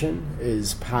perception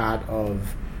is part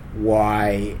of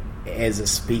why as a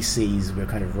species we're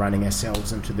kind of running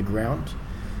ourselves into the ground,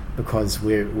 because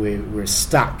we're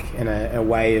stuck in a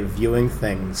way of viewing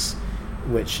things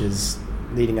which is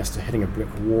leading us to hitting a brick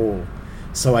wall.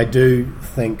 So I do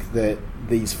think that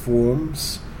these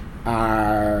forms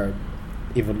are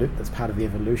that's part of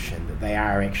evolution, that they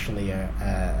are actually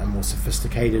a more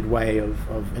sophisticated way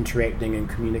of interacting and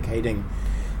communicating.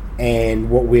 And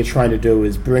what we're trying to do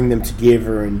is bring them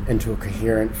together into a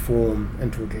coherent form,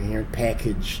 into a coherent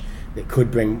package that could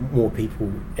bring more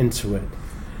people into it.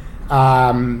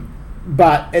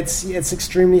 But it's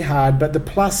extremely hard. But the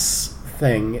plus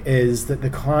thing is that the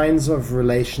kinds of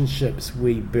relationships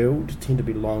we build tend to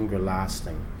be longer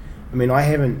lasting.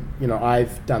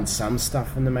 I've done some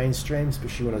stuff in the mainstream,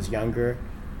 especially when I was younger.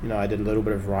 I did a little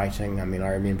bit of writing. I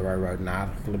remember I wrote an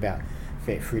article about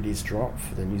Fat Freddy's Drop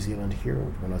for the New Zealand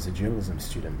Herald when I was a journalism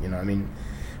student,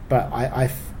 But I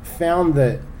found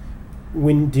that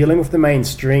when dealing with the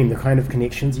mainstream, the kind of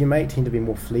connections you make tend to be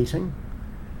more fleeting,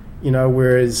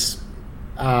 whereas,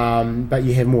 but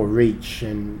you have more reach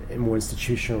and more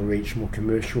institutional reach, more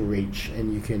commercial reach,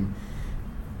 and you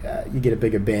get a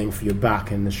bigger bang for your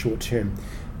buck in the short term.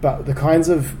 But the kinds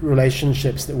of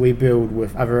relationships that we build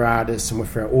with other artists and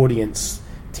with our audience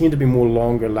tend to be more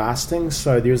longer lasting,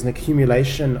 so there's an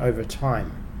accumulation over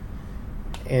time,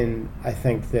 and I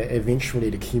think that eventually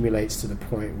it accumulates to the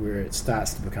point where it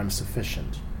starts to become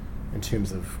sufficient in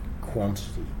terms of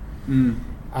quantity.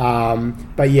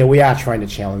 But yeah, we are trying to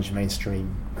challenge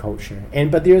mainstream culture,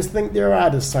 but there are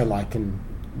artists I like in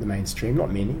the mainstream,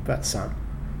 not many, but some.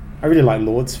 I really like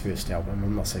Lord's first album.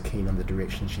 I'm not so keen on the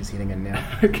direction she's heading in now.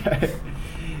 Okay.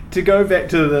 To go back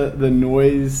to the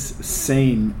noise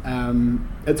scene,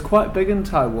 it's quite big in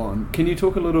Taiwan. Can you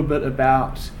talk a little bit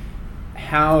about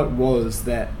how it was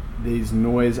that these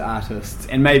noise artists,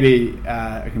 and maybe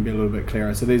it can be a little bit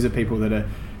clearer, so these are people that are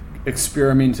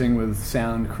experimenting with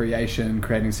sound creation,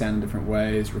 creating sound in different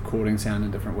ways, recording sound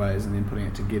in different ways, and then putting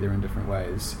it together in different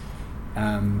ways.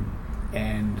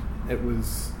 And it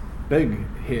was big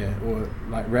here, or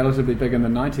relatively big in the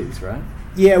 90s, right?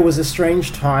 Yeah, it was a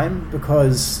strange time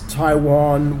because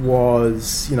Taiwan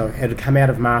was, had come out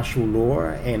of martial law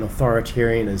and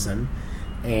authoritarianism,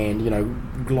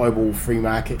 and global free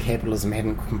market capitalism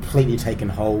hadn't completely taken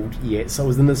hold yet. So it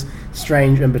was in this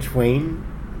strange in between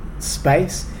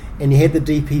space. And you had the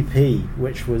DPP,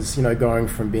 which was going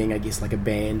from being, I guess, like a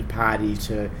band party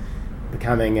to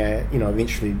becoming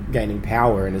eventually gaining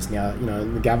power, and is now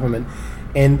in the government.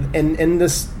 And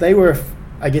this, they were,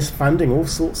 I guess, funding all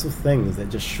sorts of things that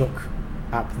just shook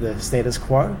up the status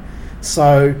quo.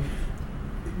 So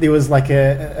there was like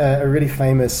a really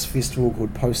famous festival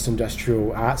called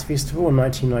Post-Industrial Arts Festival in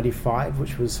 1995,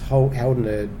 which was held in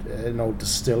an old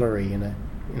distillery in a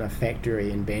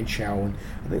factory in Banqiao, and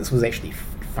I think this was actually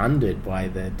funded by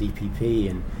the DPP.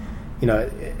 And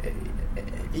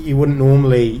you wouldn't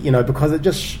normally, because it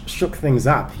just shook things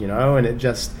up, and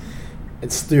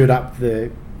it stirred up the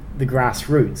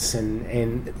grassroots,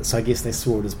 and so I guess they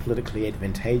saw it as politically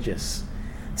advantageous.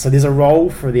 So there's a role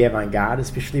for the avant-garde,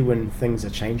 especially when things are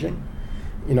changing,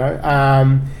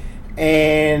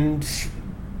 and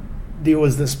it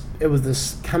was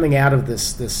this coming out of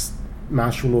this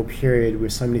martial law period where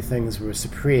so many things were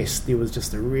suppressed. There was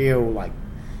just a real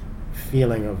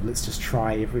feeling of, let's just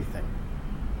try everything.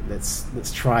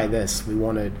 Let's try this. We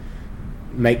want to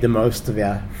make the most of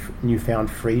our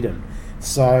newfound freedom.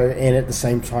 So, and at the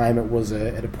same time, it was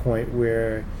at a point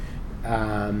where,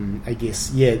 I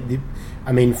guess,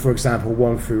 for example,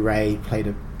 Wong Fu-Rei played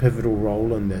a pivotal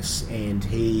role in this, and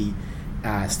he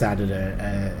started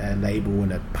a label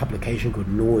and a publication called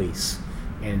Noise,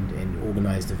 and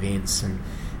organised events, and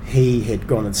he had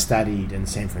gone and studied in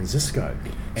San Francisco.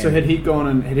 So had he gone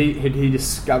and had he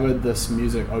discovered this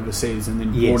music overseas and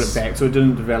then brought it back? So it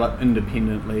didn't develop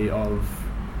independently of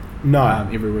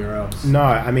everywhere else?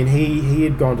 No, he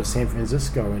had gone to San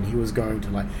Francisco, and he was going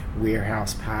to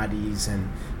warehouse parties and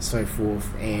so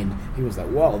forth, and he was like,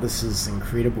 wow, this is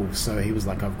incredible. So he was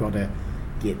like, I've got to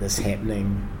get this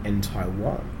happening in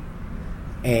Taiwan.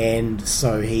 And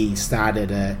so he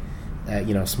started a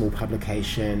small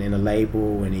publication and a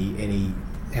label, and he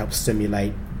helped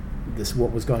stimulate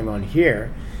what was going on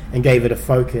here, and gave it a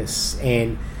focus.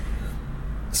 And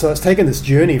so it's taken this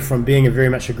journey from being very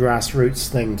much a grassroots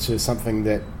thing to something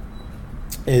that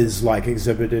is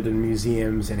exhibited in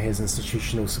museums and has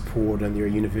institutional support, and there are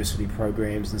university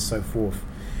programs and so forth.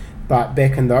 But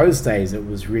back in those days, it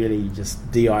was really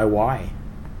just DIY.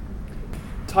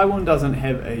 Taiwan doesn't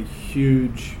have a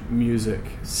huge music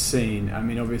scene.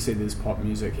 Obviously there's pop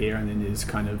music here, and then there's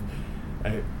kind of,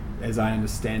 as I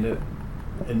understand it,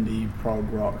 indie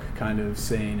prog rock kind of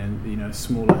scene, and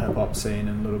smaller hip hop scene,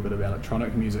 and a little bit of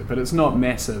electronic music. But it's not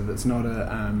massive. It's not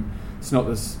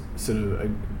this sort of a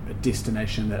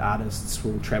destination that artists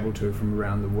will travel to from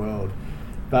around the world.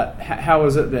 But how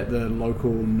is it that the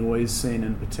local noise scene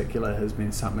in particular has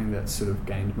been something that's sort of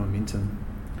gained momentum?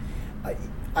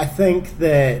 I think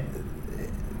that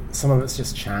some of it's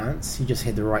just chance. You just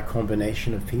had the right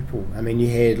combination of people. You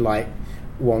had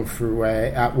Wong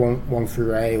Fu-Rei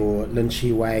or Lin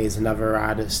Chi-Wei is another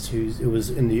artist who was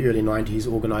in the early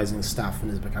 90s organising stuff and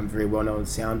has become very well-known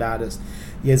sound artist.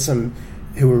 You had some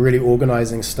who were really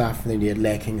organising stuff, and then you had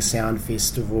Lacking Sound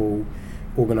Festival,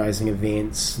 organising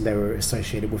events. They were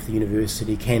associated with the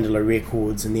university, Candela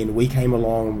Records, and then we came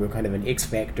along and we were kind of an X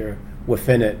factor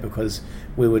within it, because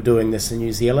we were doing this in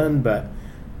New Zealand, but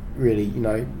really,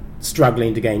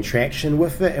 struggling to gain traction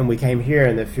with it. And we came here,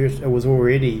 and it was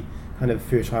already kind of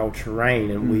fertile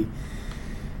terrain, and we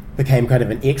became kind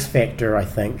of an X factor, I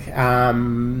think.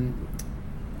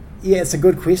 It's a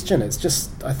good question. It's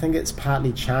just, I think it's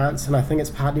partly chance, and I think it's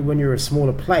partly when you're a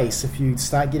smaller place, if you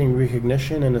start getting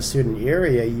recognition in a certain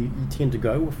area, you tend to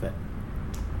go with it,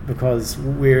 because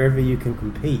wherever you can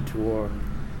compete or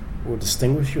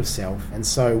distinguish yourself. And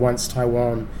so once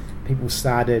Taiwan, people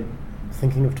started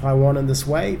thinking of Taiwan in this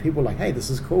way, people were like, hey, this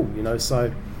is cool,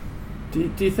 so... Do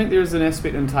you think there is an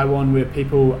aspect in Taiwan where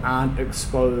people aren't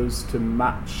exposed to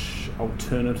much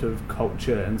alternative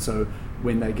culture, and so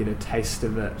when they get a taste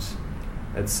of it,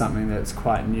 it's something that's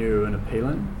quite new and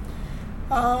appealing?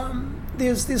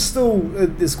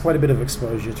 There's quite a bit of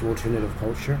exposure to alternative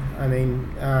culture.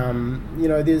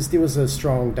 There was a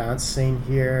strong dance scene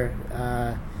here,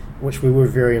 which we were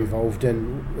very involved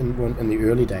in the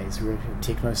early days. We were in the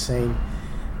techno scene.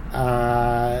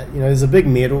 There's a big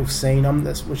metal scene,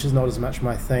 which is not as much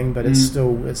my thing, but it's a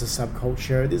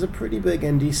subculture. There's a pretty big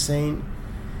indie scene.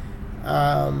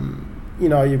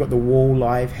 You've got the Wall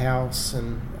Live House,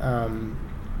 and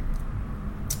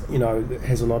it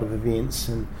has a lot of events,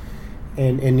 and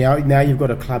now you've got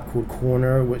a club called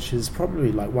Corner, which is probably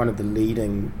one of the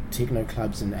leading techno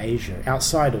clubs in Asia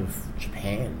outside of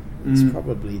Japan. It's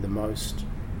probably the most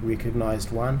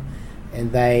recognised one,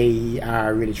 and they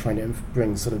are really trying to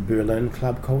bring sort of Berlin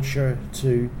club culture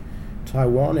to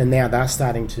Taiwan, and now they're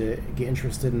starting to get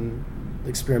interested in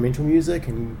experimental music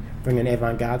and bring in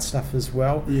avant-garde stuff as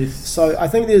well. Yes. So I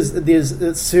think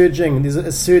it's surging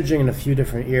in a few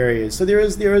different areas. So there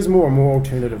is more and more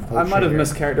alternative culture. I might have here.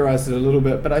 mischaracterized it a little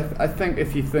bit, but I think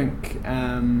if you think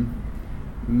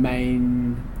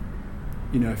main,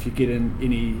 if you get in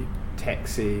any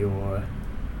taxi or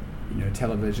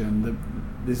television,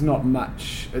 there's not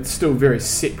much. It's still very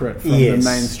separate from the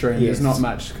mainstream. Yes. There's not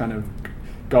much kind of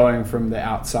going from the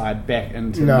outside back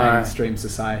into mainstream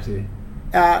society.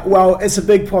 Well, it's a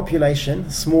big population,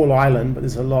 small island, but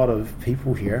there's a lot of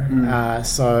people here.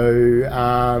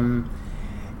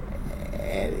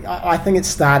 I think it's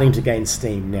starting to gain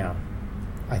steam now.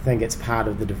 I think it's part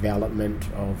of the development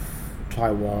of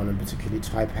Taiwan, and particularly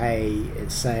Taipei.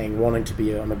 It's wanting to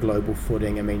be on a global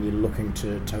footing. I mean, you're looking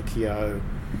to Tokyo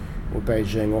or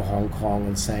Beijing or Hong Kong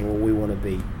and saying, well, we want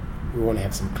to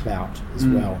have some clout as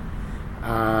well.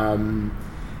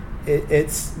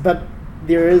 But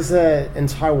there is in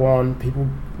Taiwan, people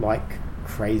like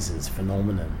crazes,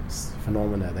 phenomena.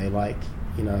 They like,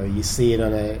 you see it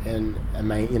in a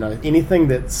main, anything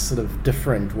that's sort of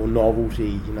different or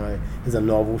novelty, has a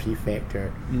novelty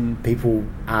factor. People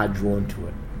are drawn to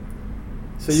it.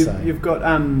 So you've got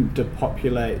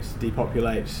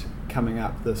Depopulate coming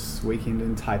up this weekend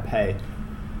in Taipei.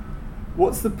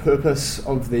 What's the purpose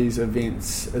of these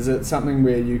events? Is it something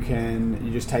where you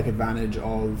just take advantage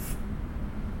of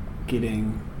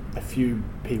getting a few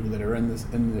people that are in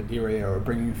the area, or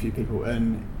bringing a few people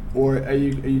in, or are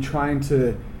you trying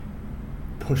to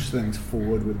push things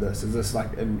forward with this? Is this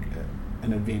like an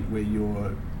event where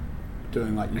you're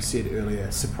doing, like you said earlier,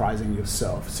 surprising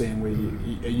yourself, seeing where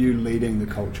are you leading the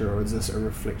culture, or is this a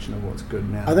reflection of what's good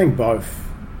now? I think both.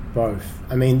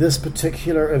 I mean, this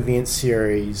particular event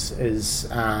series is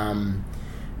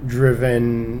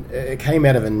driven. It came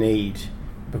out of a need,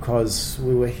 because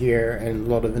we were here and a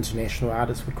lot of international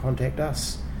artists would contact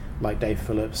us, like Dave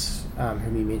Phillips,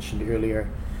 whom you mentioned earlier.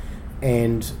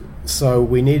 And so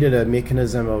we needed a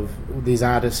mechanism of these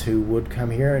artists who would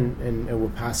come here and were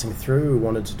passing through, who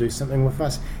wanted to do something with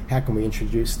us. How can we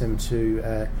introduce them to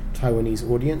a Taiwanese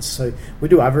audience? So we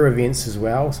do other events as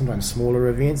well, sometimes smaller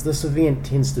events. This event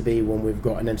tends to be when we've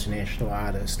got an international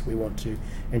artist we want to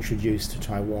introduce to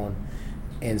Taiwan.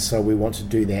 And so we want to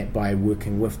do that by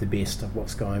working with the best of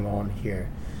what's going on here,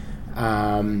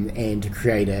 and to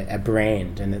create a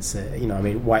brand. And it's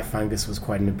White Fungus was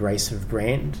quite an abrasive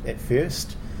brand at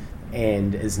first,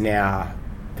 and is now,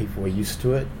 people are used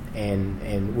to it, and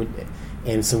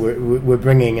so we're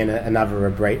bringing in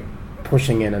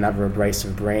pushing in another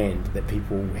abrasive brand that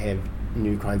people have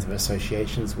new kinds of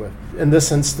associations with. In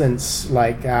this instance,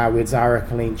 with Zara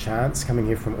Colleen Chance coming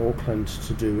here from Auckland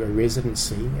to do a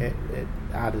residency at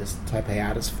Taipei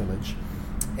Artist Village,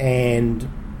 and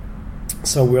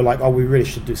so we're like, we really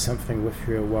should do something with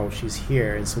her while she's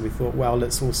here. And so we thought, well,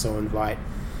 let's also invite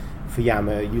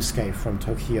Fuyama Yusuke from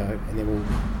Tokyo, and then we'll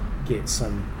get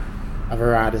some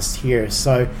other artists here.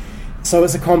 So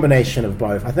it's a combination of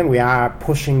both. I think we are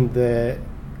pushing the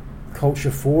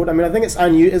culture forward. I mean, I think it's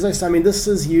unusual. As I say,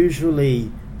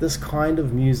 this kind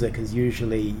of music has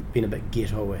usually been a bit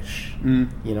ghetto-ish,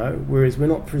 whereas we're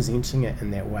not presenting it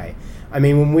in that way. I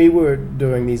mean, when we were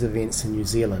doing these events in New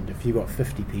Zealand, if you got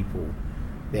 50 people,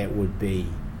 that would be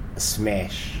a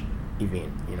smash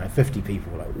event. 50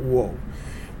 people, like, whoa.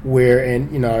 Where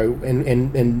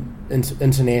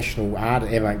international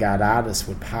avant-garde artists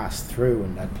would pass through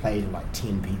and they'd play to like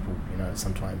 10 people,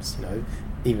 sometimes,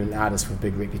 even artists with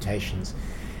big reputations.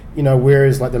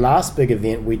 Whereas like the last big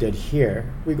event we did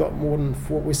here, we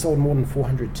sold more than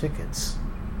 400 tickets,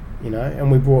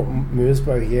 and we brought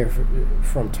Mersbo here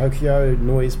from Tokyo,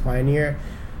 Noise Pioneer,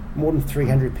 more than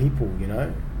 300 people,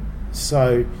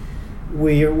 So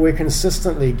we're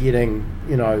consistently getting,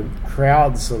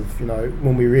 crowds of,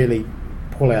 when we really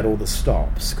pull out all the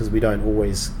stops, because we don't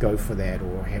always go for that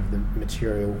or have the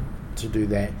material to do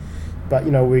that. But,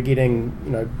 we're getting,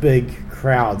 big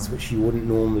crowds which you wouldn't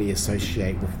normally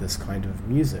associate with this kind of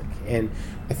music. And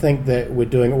I think that we're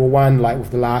doing, like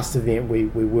with the last event, we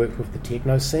worked with the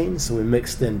techno scene, so we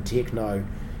mixed in techno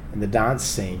and the dance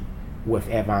scene with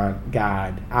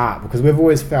avant-garde art, because we've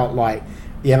always felt like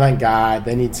the avant-garde,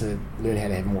 they need to learn how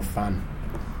to have more fun,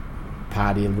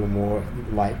 party a little more,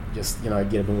 like just, get a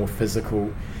bit more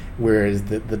physical, whereas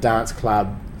the dance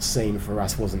club scene for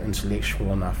us wasn't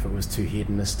intellectual enough, it was too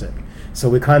hedonistic. So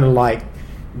we're kind of like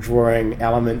drawing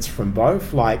elements from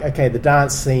both, like, okay, the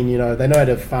dance scene, they know how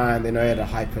to have fun, they know how to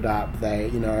hype it up, they,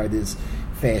 there's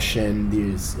fashion.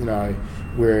 There's,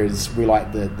 whereas we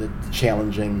like the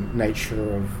challenging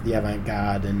nature of the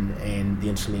avant-garde and the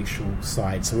intellectual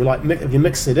side. So we like, if you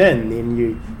mix it in, then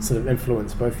you sort of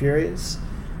influence both areas.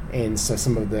 And so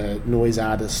some of the noise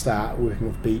artists start working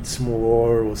with beats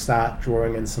more, or start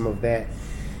drawing in some of that,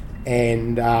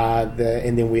 and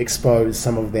then we expose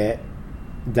some of that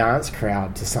dance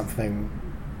crowd to something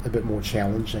a bit more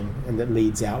challenging, and that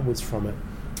leads outwards from it.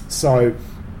 So,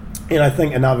 and I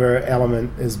think another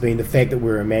element has been the fact that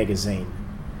we're a magazine.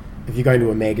 If you're going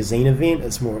to a magazine event,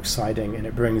 it's more exciting, and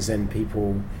it brings in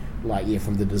people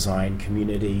from the design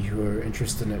community who are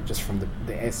interested in it, just from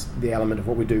the element of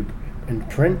what we do in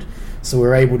print. So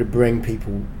we're able to bring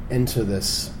people into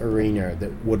this arena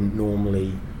that wouldn't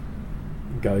normally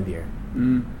go there.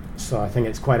 So I think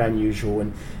it's quite unusual,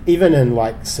 and even in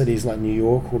cities like New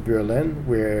York or Berlin,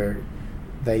 where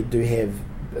they do have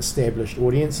established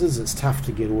audiences, it's tough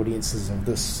to get audiences of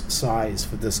this size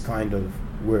for this kind of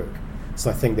work. So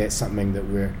I think that's something that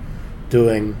we're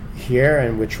doing here,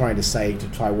 and we're trying to say to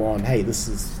Taiwan, hey, this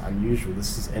is unusual,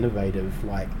 this is innovative,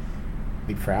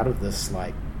 be proud of this,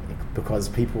 because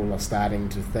people are starting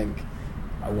to think,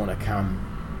 I want to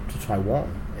come to Taiwan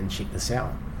and check this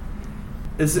out.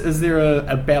 Is there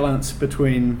a balance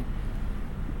between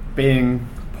being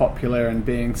popular and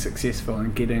being successful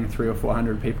and getting 300 or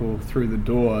 400 people through the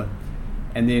door,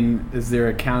 and then is there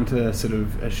a counter sort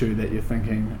of issue that you're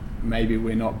thinking maybe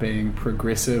we're not being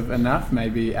progressive enough,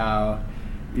 maybe are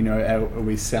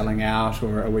we selling out,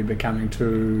 or are we becoming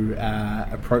too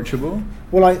approachable?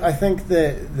 Well, I think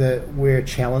that we're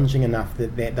challenging enough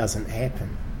that doesn't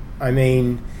happen. I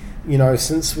mean,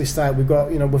 since we started,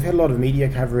 we've had a lot of media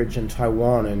coverage in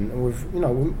Taiwan, and we've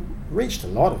reached a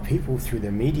lot of people through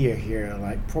the media here,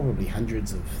 probably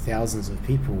hundreds of thousands of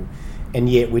people, and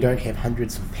yet we don't have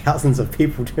hundreds of thousands of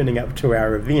people turning up to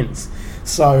our events.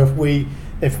 So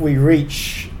if we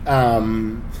reach,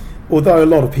 although a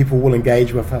lot of people will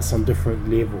engage with us on different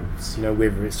levels,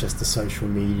 whether it's just the social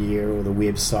media or the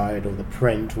website or the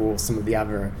print or some of the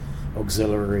other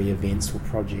auxiliary events or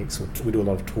projects, or we do a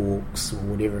lot of talks or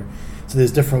whatever. So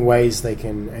there's different ways they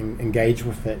can engage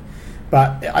with it.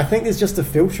 But I think there's just a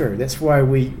filter. That's why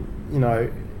we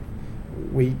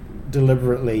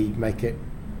deliberately make it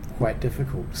quite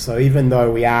difficult. So even though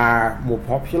we are more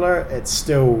popular, it's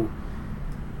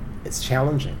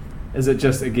challenging. Is it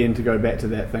just, again, to go back to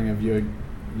that thing of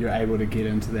you're able to get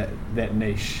into that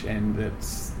niche, and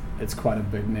it's quite a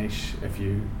big niche if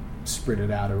you spread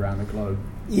it out around the globe?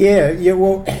 Yeah.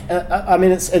 Well, I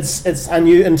mean, it's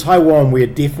unusual. In Taiwan, we're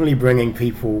definitely bringing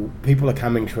people. People are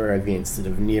coming to our events that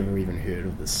have never even heard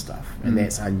of this stuff, and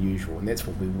that's unusual, and that's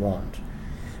what we want.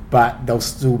 But they'll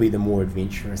still be the more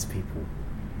adventurous people.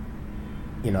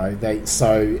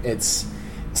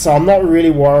 So I'm not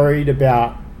really worried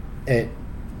about it.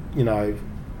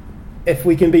 If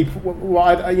we can be,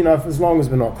 as long as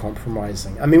we're not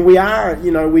compromising. I mean, we are.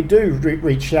 We do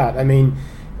reach out. I mean.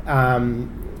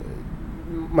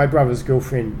 My brother's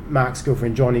girlfriend, Mark's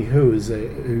girlfriend, Johnny, who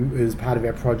is part of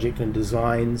our project and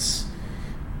designs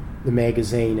the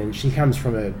magazine, and she comes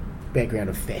from a background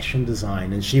of fashion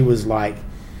design, and she was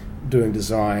doing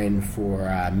design for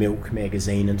Milk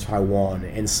magazine in Taiwan,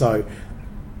 and so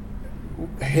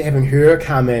having her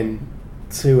come in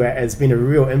has been a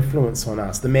real influence on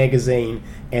us, the magazine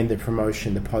and the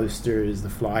promotion, the posters, the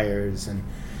flyers, and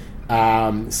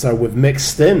so we've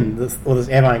mixed in all this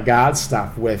avant-garde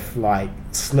stuff with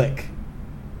slick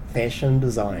fashion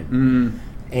design,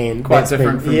 and quite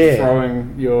different from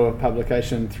throwing your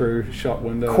publication through shop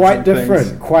windows. Quite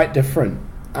different.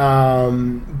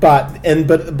 But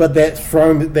that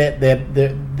throwing that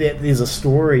there's a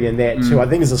story in that too. I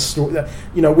think there's a story.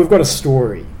 We've got a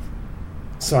story.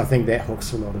 So I think that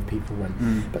hooks a lot of people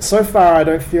in. But so far, I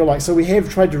don't feel so we have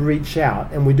tried to reach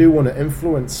out, and we do want to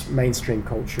influence mainstream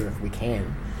culture if we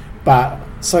can. But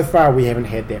so far, we haven't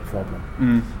had that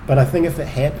problem. But I think if it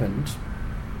happened,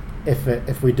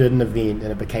 if we did an event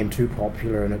and it became too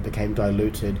popular and it became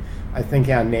diluted, I think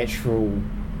our natural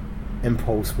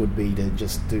impulse would be to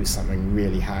just do something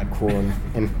really hardcore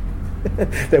and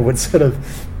that would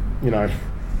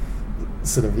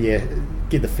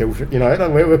get the filter.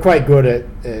 We're quite good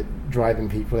at driving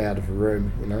people out of a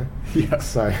room. Yeah.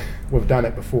 So we've done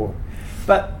it before.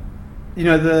 But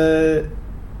the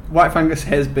White Fungus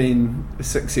has been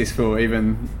successful,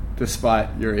 even despite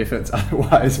your efforts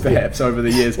otherwise, perhaps over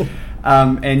the years.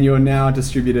 And you're now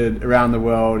distributed around the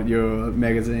world. Your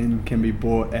magazine can be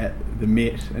bought at the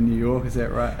Met in New York. Is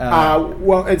that right?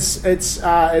 Well, it's at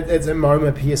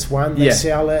MoMA PS1. They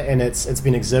sell it, and it's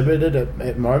been exhibited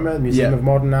at MoMA, Museum of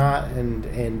Modern Art,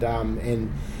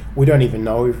 and we don't even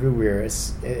know everywhere.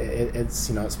 It's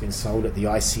it's been sold at the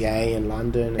ICA in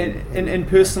London. And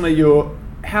personally,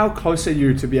 how close are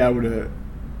you to be able to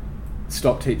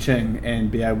stop teaching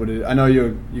and be able to? I know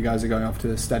you guys are going off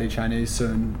to study Chinese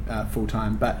soon, full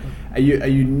time. But are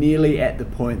you nearly at the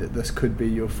point that this could be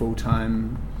your full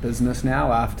time business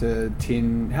now after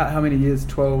 10? How many years?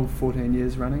 12, 14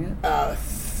 years running it?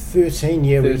 13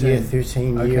 years.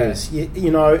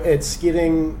 It's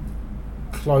getting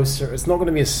closer. It's not going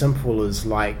to be as simple as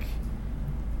like.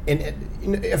 And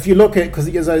if you look at, because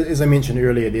as I mentioned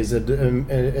earlier, there's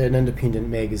an independent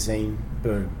magazine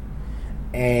boom.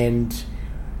 And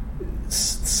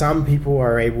some people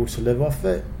are able to live off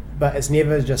it, but it's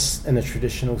never just in a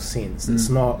traditional sense. It's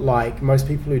not like most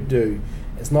people who do.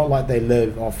 It's not like they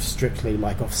live off strictly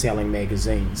like off selling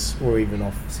magazines or even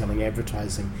off selling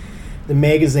advertising. The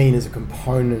magazine is a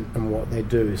component in what they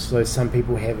do. So some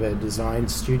people have a design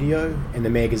studio, and the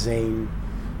magazine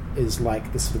is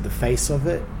like the sort of the face of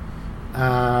it.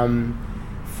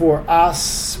 For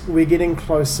us, we're getting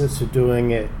closer to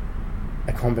doing it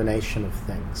a combination of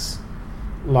things,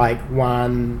 like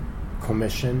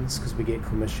commissions, because we get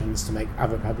commissions to make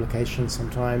other publications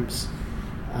sometimes.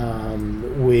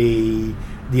 The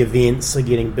events are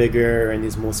getting bigger, and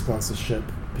there's more sponsorship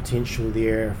potential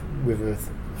there, whether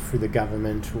through the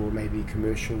government or maybe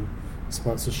commercial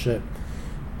sponsorship.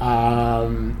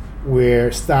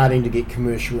 We're starting to get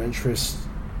commercial interest,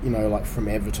 like from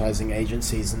advertising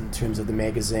agencies in terms of the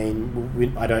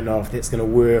magazine. I don't know if that's going to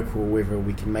work or whether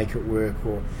we can make it work.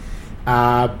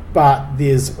 But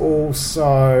there's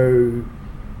also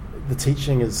the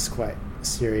teaching is quite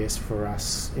serious for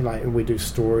us. We do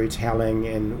storytelling,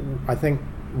 and I think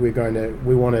we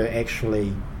want to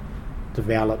actually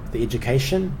develop the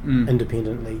education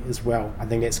independently as well. I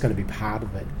think that's going to be part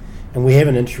of it. And we have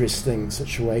an interesting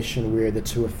situation where the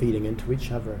two are feeding into each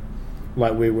other.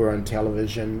 Like we were on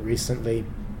television recently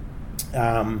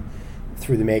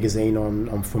through the magazine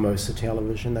on Formosa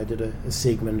Television. They did a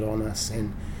segment on us,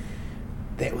 and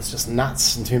that was just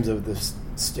nuts in terms of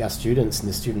our students and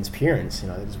the students' parents. They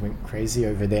just went crazy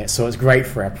over that. So it's great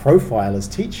for our profile as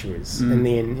teachers. And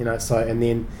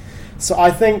then so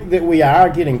I think that we are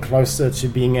getting closer to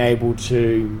being able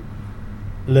to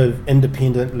live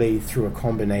independently through a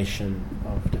combination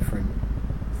of different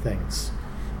things.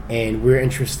 And we're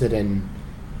interested in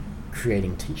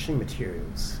creating teaching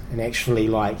materials and actually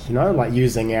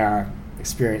using our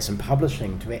experience in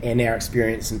publishing and our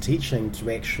experience in teaching to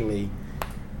actually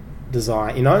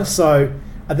design, So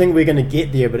I think we're going to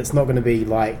get there, but it's not going to be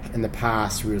like in the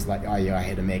past where it was like, oh yeah, I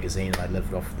had a magazine and I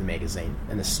lived off the magazine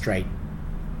in a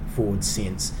straightforward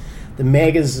sense. The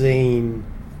magazine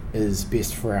is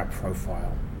best for our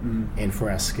profile and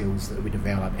for our skills that we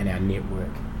develop and our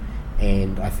network.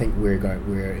 And I think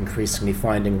we're increasingly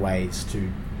finding ways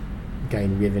to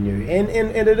gain revenue, and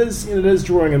it is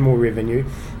drawing in more revenue.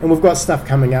 And we've got stuff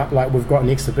coming up, like we've got an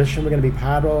exhibition we're going to be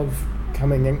part of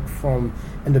coming in from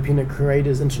Independent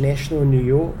Curators International in New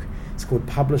York. It's called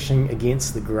Publishing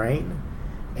Against the Grain,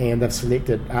 and they've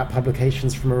selected art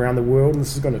publications from around the world, and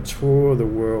this is going to tour the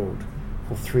world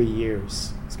for 3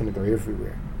 years. It's going to go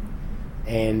everywhere,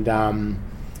 and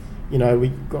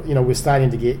we're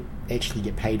starting to get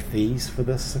paid fees for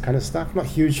this kind of stuff. Not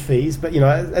huge fees, but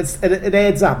it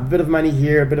adds up. A bit of money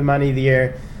here, a bit of money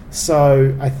there.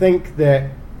 So I think that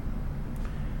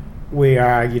we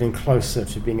are getting closer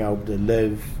to being able to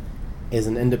live as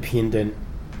an independent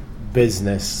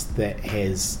business that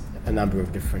has a number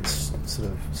of different sort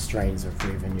of strains of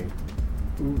revenue.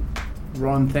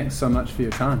 Ron, thanks so much for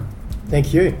your time.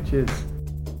 Thank you. Cheers.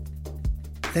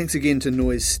 Thanks again to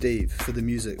Noise Steve for the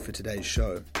music for today's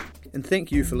show. And thank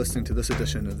you for listening to this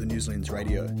edition of the Newslands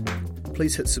Radio.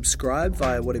 Please hit subscribe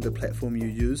via whatever platform you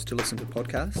use to listen to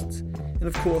podcasts. And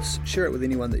of course, share it with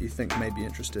anyone that you think may be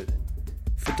interested.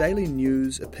 For daily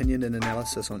news, opinion and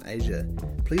analysis on Asia,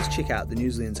 please check out the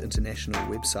Newslands International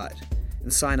website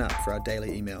and sign up for our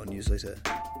daily email newsletter.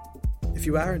 If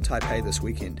you are in Taipei this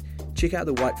weekend, check out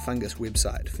the White Fungus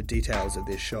website for details of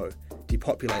their show,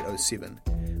 Depopulate 07,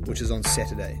 which is on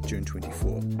Saturday, June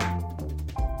 24.